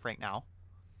a half right now,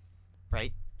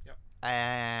 right? Yep.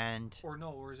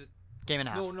 Or is it game and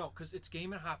a half? No, because it's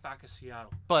game and a half back of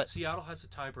Seattle. But Seattle has a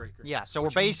tiebreaker. Yeah, so we're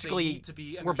basically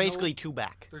 2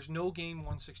 back. There's no game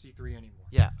 163 anymore.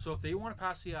 Yeah. So if they want to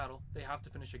pass Seattle, they have to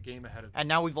finish a game ahead of them. And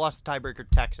now we've lost the tiebreaker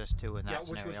to Texas too in that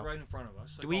scenario. Which was right in front of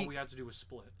us. Like, all we had to do was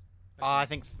split. I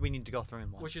think we need to go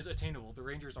 3-1. Which is attainable. The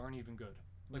Rangers aren't even good.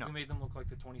 Like, no. We made them look like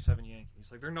the 27 Yankees.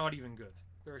 Like, they're not even good.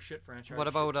 They're a shit franchise. What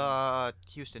about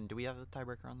Houston? Do we have a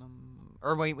tiebreaker on them?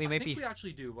 Or we I think we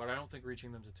actually do, but I don't think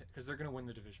reaching them to... Because they're going to win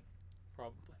the division.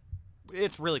 Probably.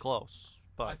 It's really close,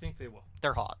 but... I think they will.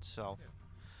 They're hot, so... Yeah.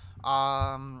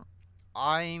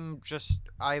 I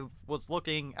was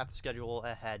looking at the schedule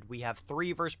ahead. We have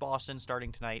 3 versus Boston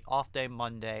starting tonight, off day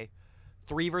Monday,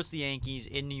 3 versus the Yankees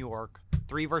in New York,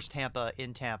 3 versus Tampa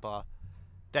in Tampa,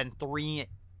 then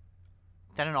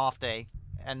an off day,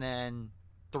 and then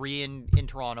 3 in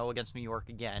Toronto against New York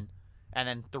again, and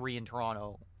then 3 in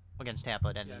Toronto against Tampa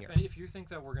at the end of the year. If you think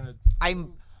that we're gonna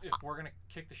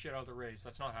kick the shit out of the Rays,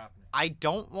 that's not happening. I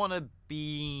don't want to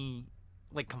be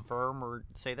confirm or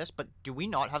say this, but do we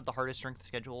not have the hardest strength of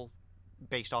schedule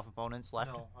based off opponents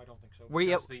left? No, I don't think so.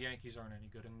 Because the Yankees aren't any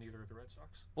good, and neither are the Red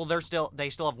Sox. Well, they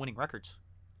still have winning records.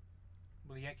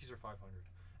 Well, the Yankees are 500,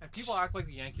 and people act like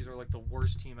the Yankees are like the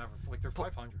worst team ever. Like they're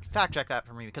 500. Fact check that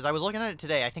for me, because I was looking at it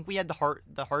today. I think we had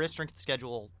the hardest strength of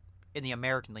schedule in the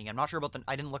American League. I'm not sure about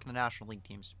I didn't look at the National League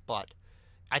teams, but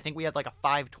I think we had like a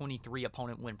 523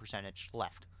 opponent win percentage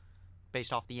left,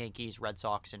 based off the Yankees, Red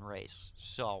Sox, and Rays.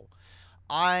 So,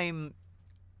 I'm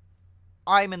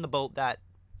in the boat that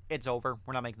it's over.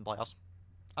 We're not making the playoffs.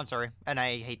 I'm sorry,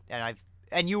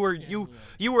 you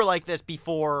were like this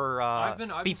before. I've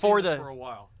been before this for a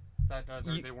while. That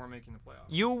they weren't making the playoffs.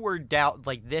 You were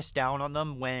down on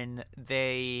them when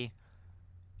they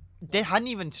hadn't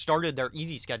even started their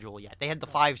easy schedule yet. They had the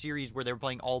 5 series where they were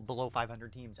playing all below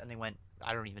 500 teams, and they went.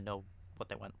 I don't even know what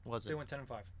they went. They went 10-5.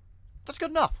 That's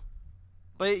good enough.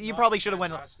 But you probably should have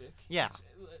went. Yeah.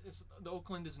 The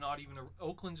Oakland's not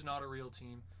a real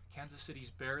team. Kansas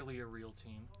City's barely a real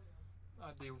team.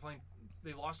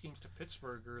 They lost games to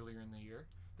Pittsburgh earlier in the year.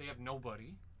 They have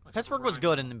nobody. Pittsburgh was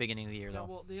good in the beginning of the year, though.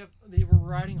 Well, they were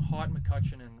riding hot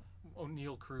McCutchen and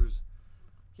O'Neal Cruz.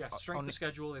 Yeah, strength of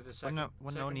schedule. They have the second.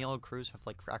 Wouldn't O'Neal Cruz have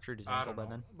fractured his ankle by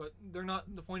then? But they're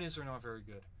not. The point is, they're not very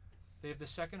good. They have the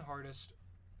second hardest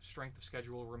strength of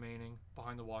schedule remaining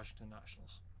behind the Washington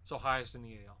Nationals. So highest in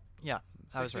the AL. Yeah,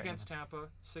 6 against Tampa,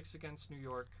 6 against New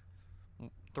York,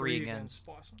 3 against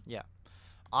Boston. Yeah.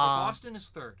 Boston is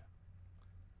third.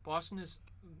 Boston is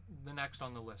the next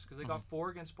on the list because they got 4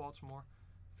 against Baltimore,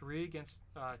 3 against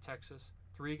Texas,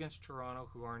 3 against Toronto,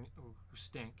 who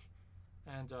stink,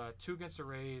 and 2 against the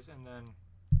Rays, and then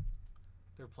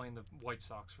they're playing the White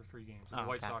Sox for 3 games. The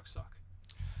White Sox suck.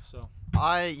 So.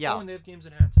 And they have games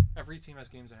in hand. Every team has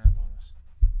games in hand on this,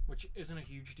 which isn't a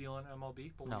huge deal in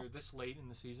MLB, but when you're this late in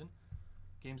the season,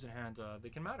 games in hand, they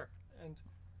can matter. And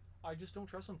I just don't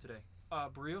trust them today.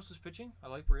 Barrios is pitching. I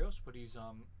like Barrios, but he's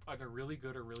either really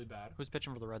good or really bad. Who's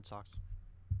pitching for the Red Sox?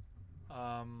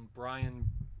 Brian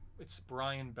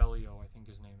Bellio, I think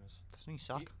his name is. Doesn't he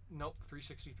suck? Nope,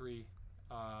 3.63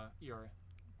 ERA.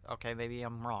 Okay, maybe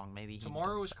I'm wrong. Maybe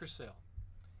tomorrow is Chris Sale.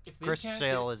 Chris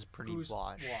Sale is pretty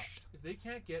washed. If they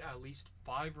can't get at least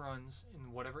 5 runs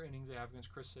in whatever innings they have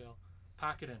against Chris Sale,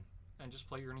 pack it in and just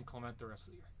play Ernie Clement the rest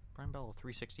of the year. Brian Bell,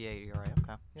 3.68 ERA.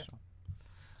 Okay. Yeah.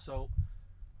 So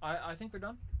I think they're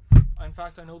done. In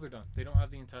fact, I know they're done. They don't have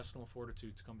the intestinal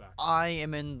fortitude to come back. I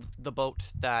am in the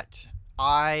boat that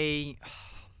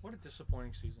What a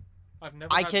disappointing season. I've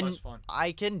never had less fun.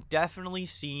 I can definitely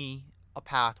see a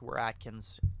path where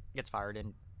Atkins gets fired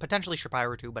and potentially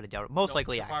Shapiro too, but I doubt it. Most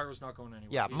likely Shapiro's not going anywhere.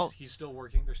 Yeah, he's still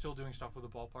working. They're still doing stuff with the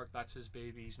ballpark. That's his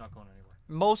baby. He's not going anywhere.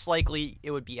 Most likely it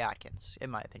would be Atkins,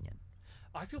 in my opinion.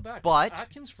 I feel bad. But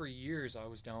Atkins, for years, I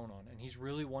was down on, and he's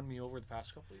really won me over the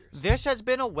past couple of years. This has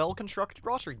been a well-constructed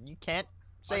roster. You can't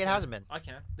say it hasn't been. I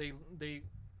can't. They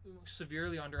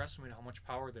severely underestimated how much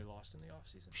power they lost in the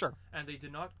offseason. Sure. And they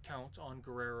did not count on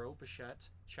Guerrero, Bichette,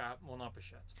 not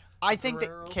Bichette.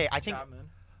 Chapman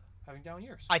having down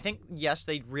years. I think, yes,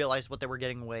 they realized what they were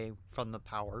getting away from the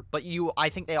power, but I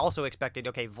think they also expected,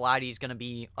 okay, Vladdy's going to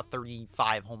be a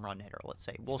 35 home run hitter, let's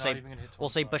say. We'll say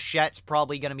Bichette's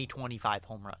probably going to be 25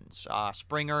 home runs.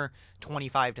 Springer,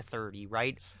 25 to 30,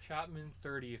 right? Chapman,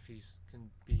 30 if he's can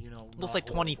be, we'll say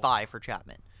 25 for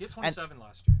Chapman. He had 27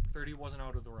 last year. 30 wasn't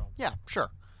out of the realm. Yeah,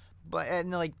 sure. But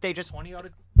they just 20 out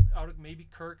of maybe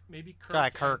Kirk.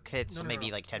 Kirk hits maybe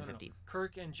 10-15.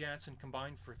 Kirk and Jansen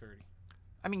combined for 30.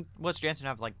 I mean, what's Jansen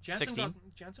have, 16?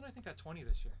 Jansen, I think, got 20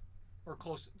 this year. Or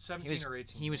close, 17 or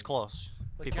 18. He was close.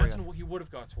 Jansen, he would have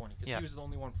got 20 because he was the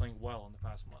only one playing well in the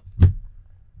past month.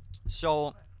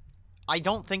 So, I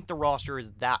don't think the roster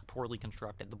is that poorly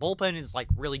constructed. The bullpen is,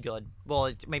 really good.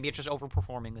 Well, maybe it's just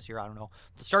overperforming this year. I don't know.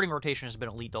 The starting rotation has been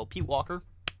elite, though. Pete Walker.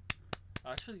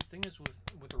 Actually, the thing is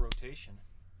with the rotation,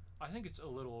 I think it's a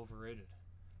little overrated.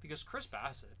 Because Chris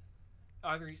Bassett,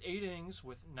 either he's 8 innings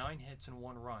with 9 hits and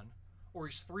 1 run, or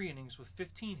he's 3 innings with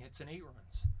 15 hits and 8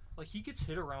 runs. He gets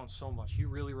hit around so much. He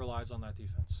really relies on that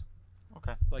defense.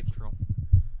 Okay. True.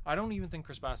 I don't even think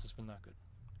Chris Bassett's been that good.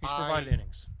 He's provided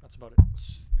innings. That's about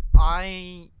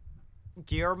it.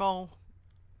 Guillermo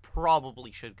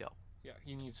probably should go. Yeah,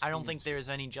 he needs. I don't think there's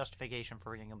any justification for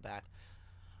bringing him back.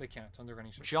 They can't under any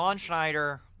circumstances. John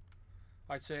Schneider.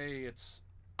 I'd say it's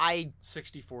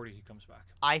 60-40 he comes back.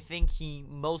 I think he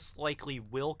most likely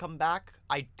will come back.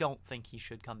 I don't think he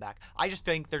should come back. I just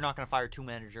think they're not going to fire 2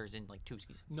 managers in like 2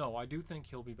 seasons. No, I do think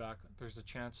he'll be back. There's a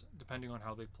chance, depending on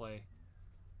how they play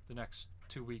the next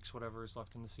 2 weeks, whatever is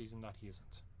left in the season, that he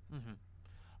isn't.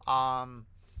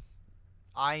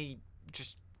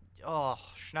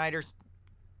 Schneider's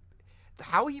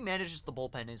how he manages the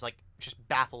bullpen is like just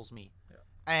baffles me. Yeah.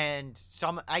 And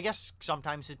I guess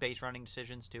sometimes his base running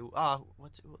decisions too.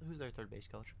 Who's their third base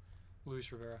coach?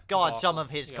 Luis Rivera. God, some of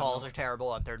his calls are terrible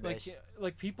on third base.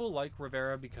 Like people like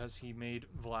Rivera because he made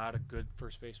Vlad a good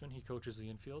first baseman. He coaches the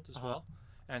infield as well.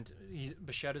 And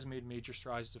Bichette has made major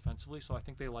strides defensively, so I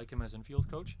think they like him as infield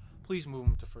coach. Please move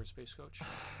him to first base coach.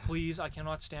 Please, I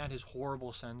cannot stand his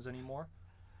horrible sends anymore.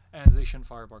 And they shouldn't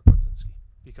fire Mark Budzinski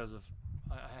because of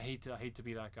I hate to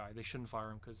be that guy. They shouldn't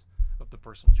fire him because of the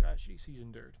personal tragedies he's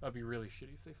endured. That'd be really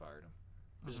shitty if they fired him.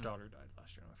 His daughter died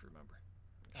last year, if you remember.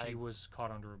 She was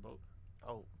caught under a boat.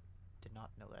 Oh, did not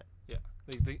know that. Yeah,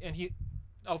 and he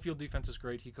outfield defense is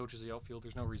great. He coaches the outfield.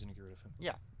 There's no reason to get rid of him.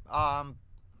 Yeah.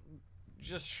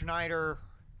 Just Schneider.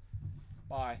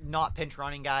 Bye. Not pinch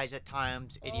running guys at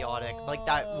times. Idiotic. Like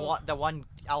that. The one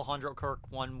Alejandro Kirk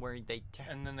one where they.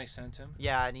 And then they sent him.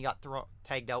 Yeah, and he got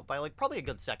tagged out by like probably a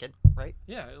good second, right?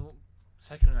 Yeah,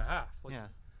 second and a half.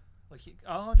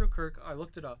 Alejandro Kirk. I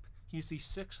looked it up. He's the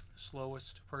 6th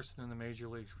slowest person in the major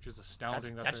leagues, which is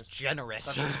astounding. That's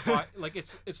generous.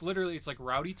 It's literally like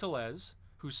Rowdy Tellez,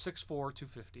 who's 6'4",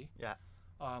 250. Yeah.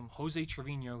 Jose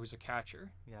Trevino, who's a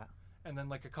catcher. Yeah. And then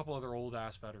like a couple other old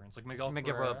ass veterans, like Miguel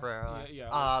Cabrera.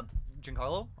 Yeah.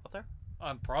 Giancarlo up there.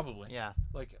 Probably. Yeah.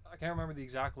 Like I can't remember the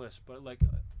exact list, but like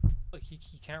he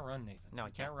can't run, Nathan. No,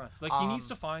 he can't run. Like he needs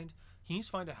to find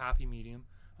a happy medium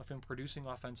of him producing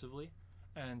offensively,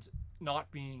 and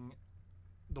not being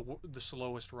the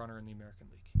slowest runner in the American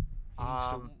League.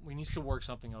 He needs to work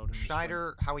something out.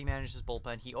 Schneider, how he manages his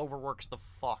bullpen, he overworks the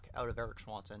fuck out of Eric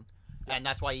Swanson, and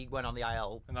that's why he went on the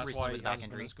IL and that's recently why with he back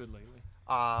hasn't injury. been as good lately.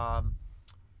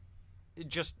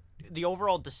 Just the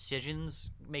overall decisions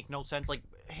make no sense. Like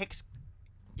Hicks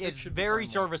is should very be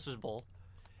fun, serviceable,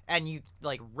 and you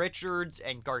like Richards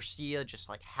and Garcia just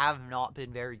like have not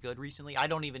been very good recently. I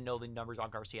don't even know the numbers on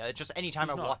Garcia. It's just anytime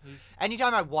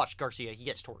I watch Garcia, he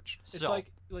gets torched. It's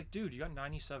like dude, you got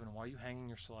 97. Why are you hanging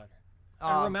your slider?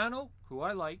 And Romano, who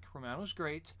I like, Romano's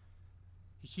great.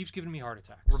 He keeps giving me heart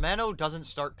attacks. Romano doesn't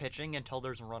start pitching until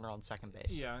there's a runner on second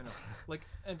base. Yeah, I know.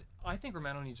 And I think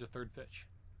Romano needs a third pitch,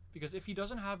 because if he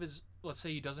doesn't have let's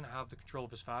say he doesn't have the control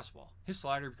of his fastball, his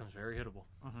slider becomes very hittable.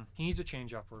 He needs a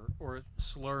changeup or a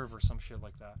slurve or some shit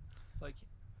like that. Like,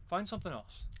 find something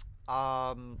else.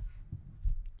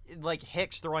 Like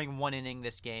Hicks throwing 1 inning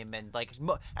this game, and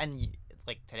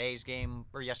today's game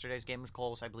or yesterday's game was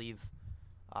close, I believe.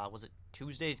 Was it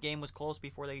Tuesday's game was close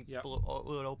before they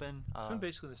blew it open? It's been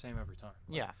basically the same every time.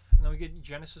 Yeah. And then we get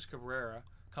Genesis Cabrera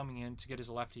coming in to get his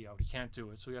lefty out. He can't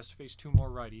do it, so he has to face 2 more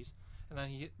righties. And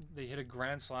then they hit a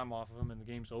grand slam off of him, and the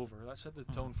game's over. That set the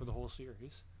tone for the whole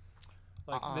series.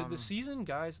 Like the season,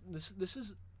 guys. This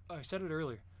is. I said it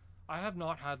earlier. I have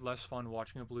not had less fun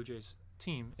watching a Blue Jays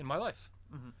team in my life.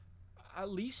 At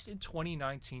least in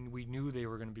 2019, we knew they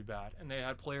were going to be bad, and they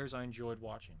had players I enjoyed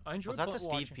watching. Was that the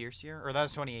Steve Pearce year, or that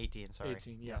was 2018? Sorry,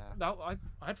 18. Yeah. I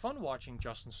had fun watching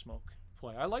Justin Smoke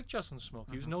play. I liked Justin Smoke.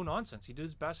 He was no nonsense. He did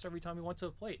his best every time he went to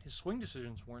the plate. His swing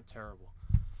decisions weren't terrible.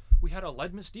 We had a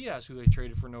Ledmus Diaz who they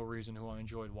traded for no reason, who I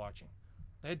enjoyed watching.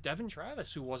 They had Devin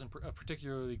Travis, who wasn't a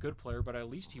particularly good player, but at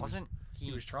least he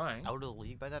was trying. Out of the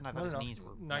league by then? I thought his knees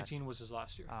were 19 was his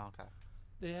last year. Oh,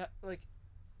 okay.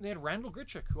 They had Randall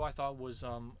Grichuk, who I thought was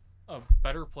a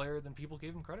better player than people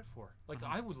gave him credit for.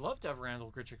 I would love to have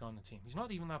Randall Grichuk on the team. He's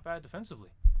not even that bad defensively.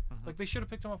 They should have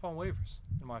picked him up on waivers,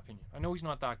 in my opinion. I know he's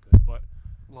not that good, but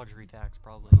luxury tax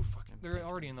probably. They're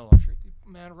already in the luxury.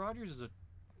 Man, Rogers is a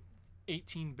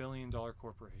 $18 billion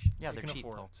corporation. Yeah, they they're can cheap.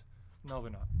 afford it. No, they're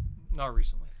not. Not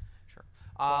recently. Sure.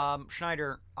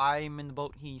 Schneider, I'm in the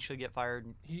boat. He should get fired.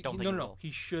 No. He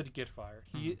should get fired.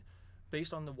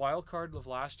 Based on the wild card of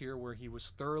last year, where he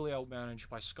was thoroughly outmanaged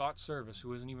by Scott Service,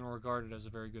 who isn't even regarded as a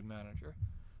very good manager.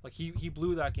 Like he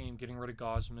blew that game, getting rid of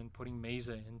Gosman, putting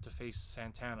Meza in to face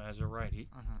Santana as a righty.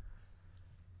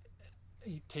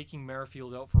 Taking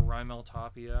Merrifield out for Raimel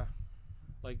Tapia.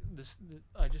 I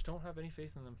just don't have any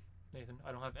faith in them, Nathan.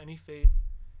 I don't have any faith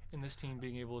in this team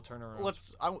being able to turn around.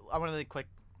 I want to quick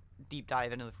deep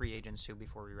dive into the free agents too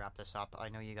before we wrap this up. I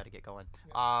know you got to get going.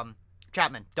 Yeah.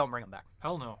 Chapman, don't bring him back.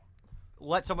 Hell no.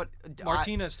 Let someone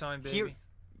Martinez time, baby.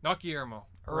 Not Guillermo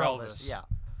or Elvis. Yeah.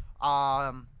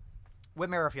 Whit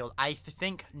Merrifield, I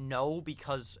think no,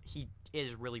 because he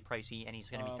is really pricey and he's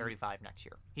going to be 35 next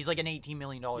year. He's like an $18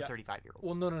 million 35-year-old.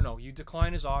 Well, no. You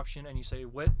decline his option and you say,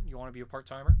 Whit, you want to be a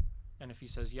part-timer? And if he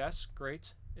says yes,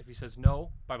 great. If he says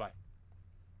no, bye-bye.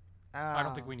 I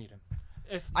don't think we need him.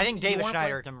 I think Davis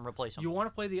Schneider can replace him. You want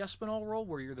to play the Espinal role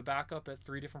where you're the backup at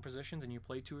 3 different positions and you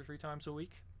play 2 or 3 times a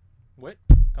week? Whit,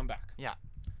 come back. Yeah.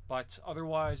 But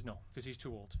otherwise, no, because he's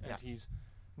too old. And he's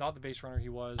not the base runner he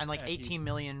was. And like $18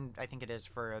 million, I think it is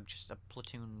for just a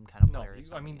platoon kind of player.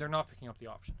 I mean, they're not picking up the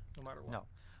option, no matter what. No.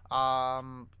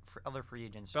 For other free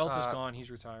agents. Belt is gone. He's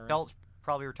retiring. Belt's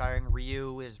probably retiring.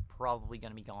 Ryu is probably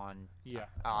going to be gone. Yeah.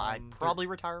 I'd probably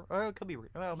retire. It could be.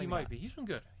 Well, he might be. He's been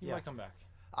good. He might come back.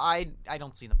 I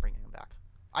don't see them bringing him back.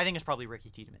 I think it's probably Ricky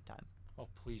Tiedemann time. Oh,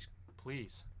 please.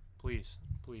 Please.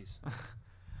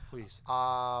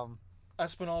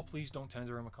 Espinal, please don't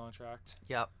tender him a contract.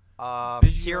 Yep.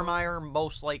 Kiermaier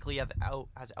most likely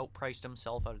has outpriced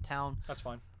himself out of town. That's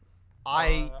fine.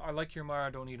 I like Kiermaier. I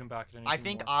don't need him back at any. I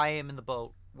think I am in the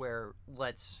boat where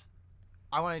let's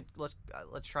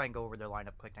try and go over their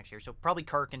lineup quick next year. So probably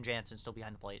Kirk and Jansen still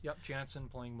behind the plate. Yep, Jansen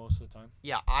playing most of the time.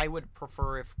 Yeah, I would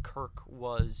prefer if Kirk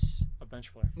was a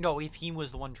bench player. No, if he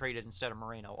was the one traded instead of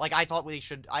Moreno. Like I thought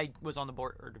I was on the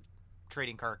board of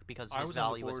trading Kirk because his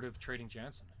value was. I was on the board of trading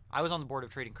Jansen. I was on the board of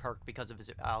trading Kirk because of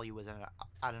his value was at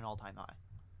an all-time high.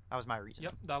 That was my reason.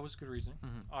 Yep, that was good reasoning.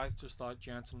 Mm-hmm. I just thought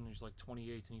Jansen is like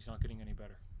 28 and he's not getting any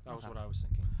better. That was what I was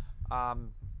thinking.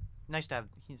 Nice to have.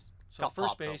 He's so got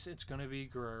first base. It's going to be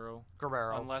Guerrero.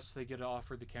 Unless they get an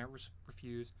offer they can't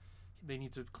refuse. They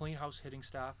need to clean house hitting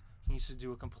staff. He needs to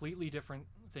do a completely different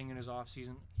thing in his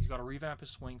offseason. He's got to revamp his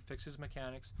swing, fix his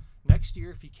mechanics. Next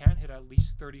year, if he can't hit at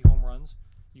least 30 home runs,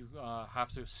 you have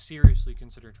to seriously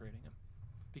consider trading him,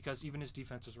 because even his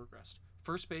defense has regressed.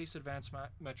 First base advanced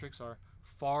metrics are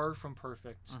far from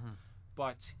perfect,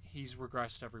 but he's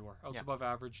regressed everywhere. Outs above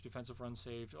average, defensive runs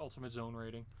saved, ultimate zone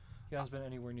rating. He hasn't been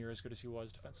anywhere near as good as he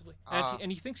was defensively.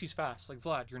 And he thinks he's fast. Like,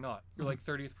 Vlad, you're not. You're like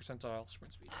 30th percentile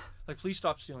sprint speed. Like, please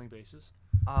stop stealing bases.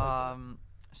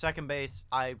 Second base,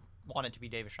 I want it to be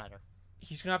Davis Schneider.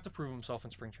 He's going to have to prove himself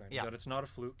in spring training. That it's not a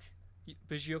fluke.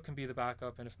 Biggio can be the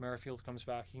backup, and if Merrifield comes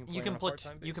back, he can play on a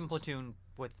part-time basis. You can platoon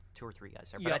with 2 or 3 guys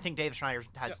there. But I think Davis Schneider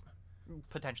has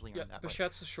potentially earned that.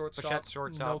 Bichette's the shortstop.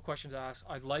 No questions asked.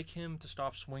 I'd like him to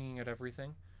stop swinging at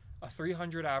everything. A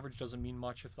 300 average doesn't mean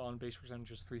much if the on-base percentage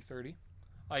is 330.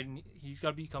 He's got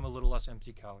to become a little less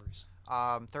empty calories.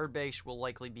 Third base will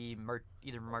likely be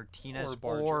either Martinez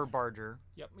or Barger.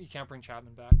 Yep, you can't bring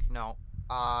Chapman back. No.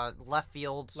 Left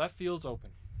field. Left field's open.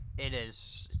 It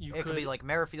is. It could be like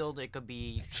Merrifield. It could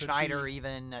be Schneider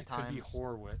even at times. It could be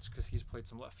Horowitz because he's played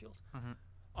some left field. Mm-hmm.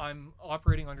 I'm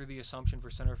operating under the assumption for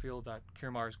center field that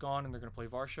Kiermaier's gone and they're going to play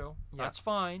Varsho. Yeah. That's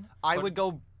fine. I would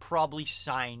go probably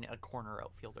sign a corner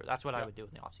outfielder. That's what I would do in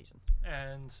the offseason.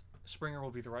 And Springer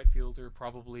will be the right fielder,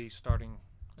 probably starting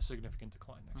a significant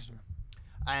decline next year.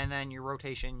 And then your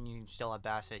rotation, you still have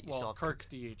Bassett. You still have Kirk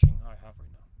DHing I have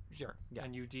right now. Sure. Yeah.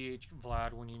 And you DH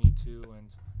Vlad when you need to, and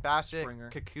Bassett, Springer.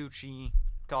 Kikuchi,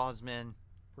 Gosman,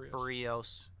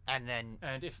 Barrios, and then.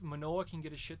 And if Manoah can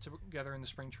get his shit together in the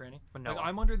spring training, like,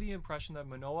 I'm under the impression that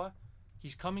Manoah,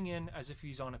 he's coming in as if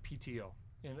he's on a PTO,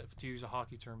 to use a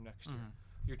hockey term next year.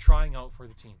 You're trying out for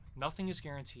the team. Nothing is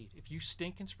guaranteed. If you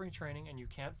stink in spring training and you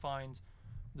can't find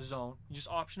the zone, you just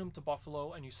option him to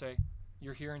Buffalo and you say,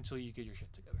 you're here until you get your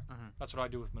shit together. That's what I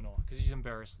do with Manoah because he's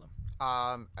embarrassed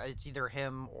them. It's either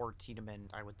him or Tiedemann,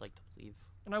 I would like to believe.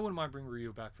 And I wouldn't mind bringing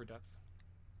Ryu back for depth.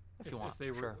 If you want. If they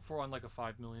were on like a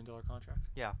 $5 million contract.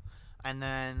 Yeah. And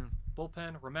then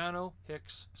bullpen, Romano,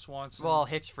 Hicks, Swanson. Well,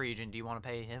 Hicks free agent. Do you want to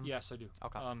pay him? Yes, I do.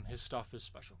 Okay. His stuff is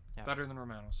special. Yeah. Better than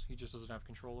Romano's. He just doesn't have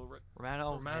control over it.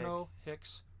 Romano,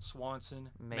 Hicks, Swanson,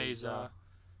 Meza.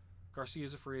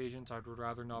 Garcia's a free agent. I would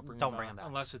rather not bring him back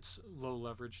unless it's low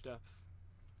leverage depth.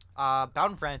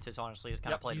 Bowden Francis honestly has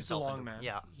kind of played himself. He's a long man.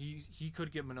 Yeah. He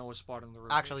could get Manoah's spot in the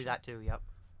rotation. Actually, that too. Yep.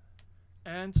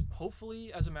 And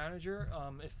hopefully, as a manager,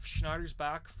 if Schneider's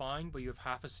back, fine, but you have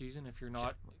half a season if you're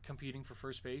not competing for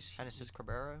first base. And is this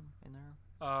Cabrera in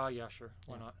there? Yeah, sure.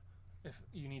 Why not? If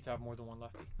you need to have more than one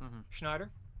lefty. Schneider,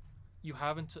 you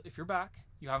have until if you're back,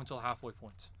 you have until halfway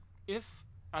point. If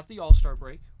at the All-Star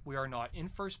break we are not in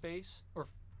first base or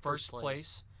first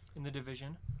place in the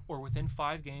division or within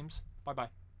 5 games, bye-bye.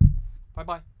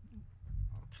 Bye-bye.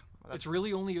 It's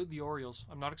really only the Orioles.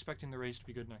 I'm not expecting the Rays to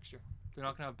be good next year. They're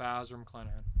not going to have Baz or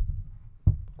McClanahan.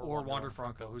 Or Wander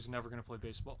Franco, who's never going to play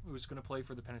baseball. Who's going to play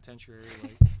for the penitentiary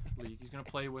league. He's going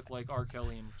to play with like R.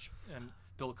 Kelly and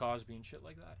Bill Cosby and shit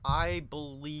like that. I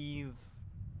believe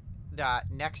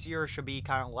that next year should be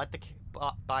kind of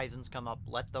Bisons come up,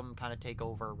 let them kind of take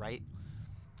over, right?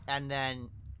 And then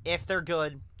if they're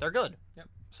good, they're good. Yep.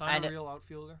 Sign a real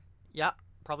outfielder. Yeah,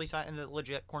 probably sign a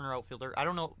legit corner outfielder. I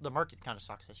don't know. The market kind of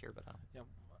sucks this year, but Yep.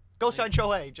 Go sign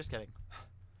Shohei. Just kidding.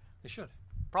 They should.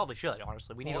 Probably should,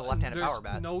 honestly. We need a left-handed power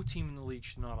bat. No team in the league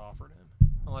should not offer to him.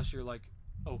 Unless you're like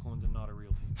Oakland and not a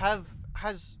real team.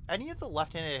 Has any of the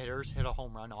left-handed hitters hit a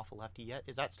home run off a lefty yet?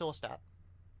 Is that still a stat?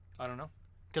 I don't know.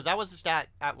 Because that was the stat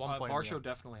at one point. Varsho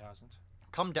definitely hasn't.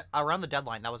 Around the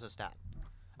deadline, that was a stat.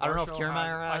 I don't know if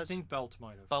Kiermaier has. I think Belt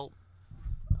might have. Belt.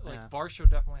 Varsho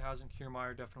definitely hasn't.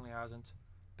 Kiermaier definitely hasn't.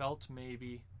 Belt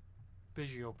maybe.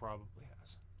 Biggio probably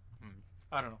has.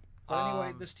 I don't know. But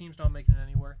anyway, this team's not making it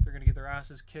anywhere. They're going to get their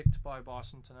asses kicked by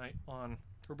Boston tonight on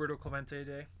Roberto Clemente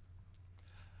Day.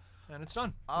 And it's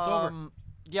done. It's over.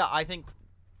 Yeah, I think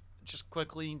just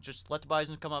quickly, just let the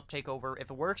Bisons come up, take over.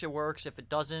 If it works, it works. If it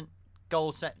doesn't,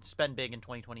 go spend big in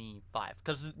 2025.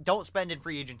 Because don't spend in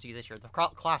free agency this year. The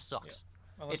class sucks.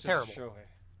 Yeah. It's terrible. Shohei.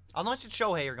 Unless it's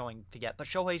Shohei you're going to get. But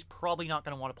Shohei's probably not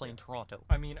going to want to play in Toronto.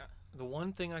 I mean, the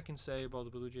one thing I can say about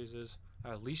the Blue Jays is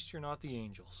at least you're not the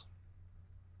Angels.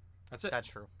 That's it. That's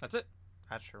true. That's it.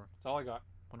 That's true. That's all I got.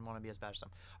 Wouldn't want to be as bad as them.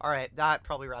 All right, that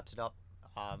probably wraps it up.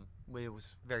 It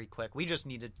was very quick. We just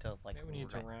needed to we need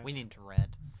to rant. We needed to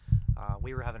rant.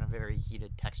 We were having a very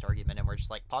heated text argument, and we're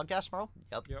just like, podcast tomorrow?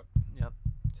 Yep.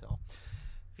 So,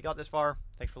 if you got this far,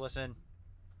 thanks for listening.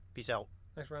 Peace out.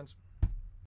 Thanks, friends.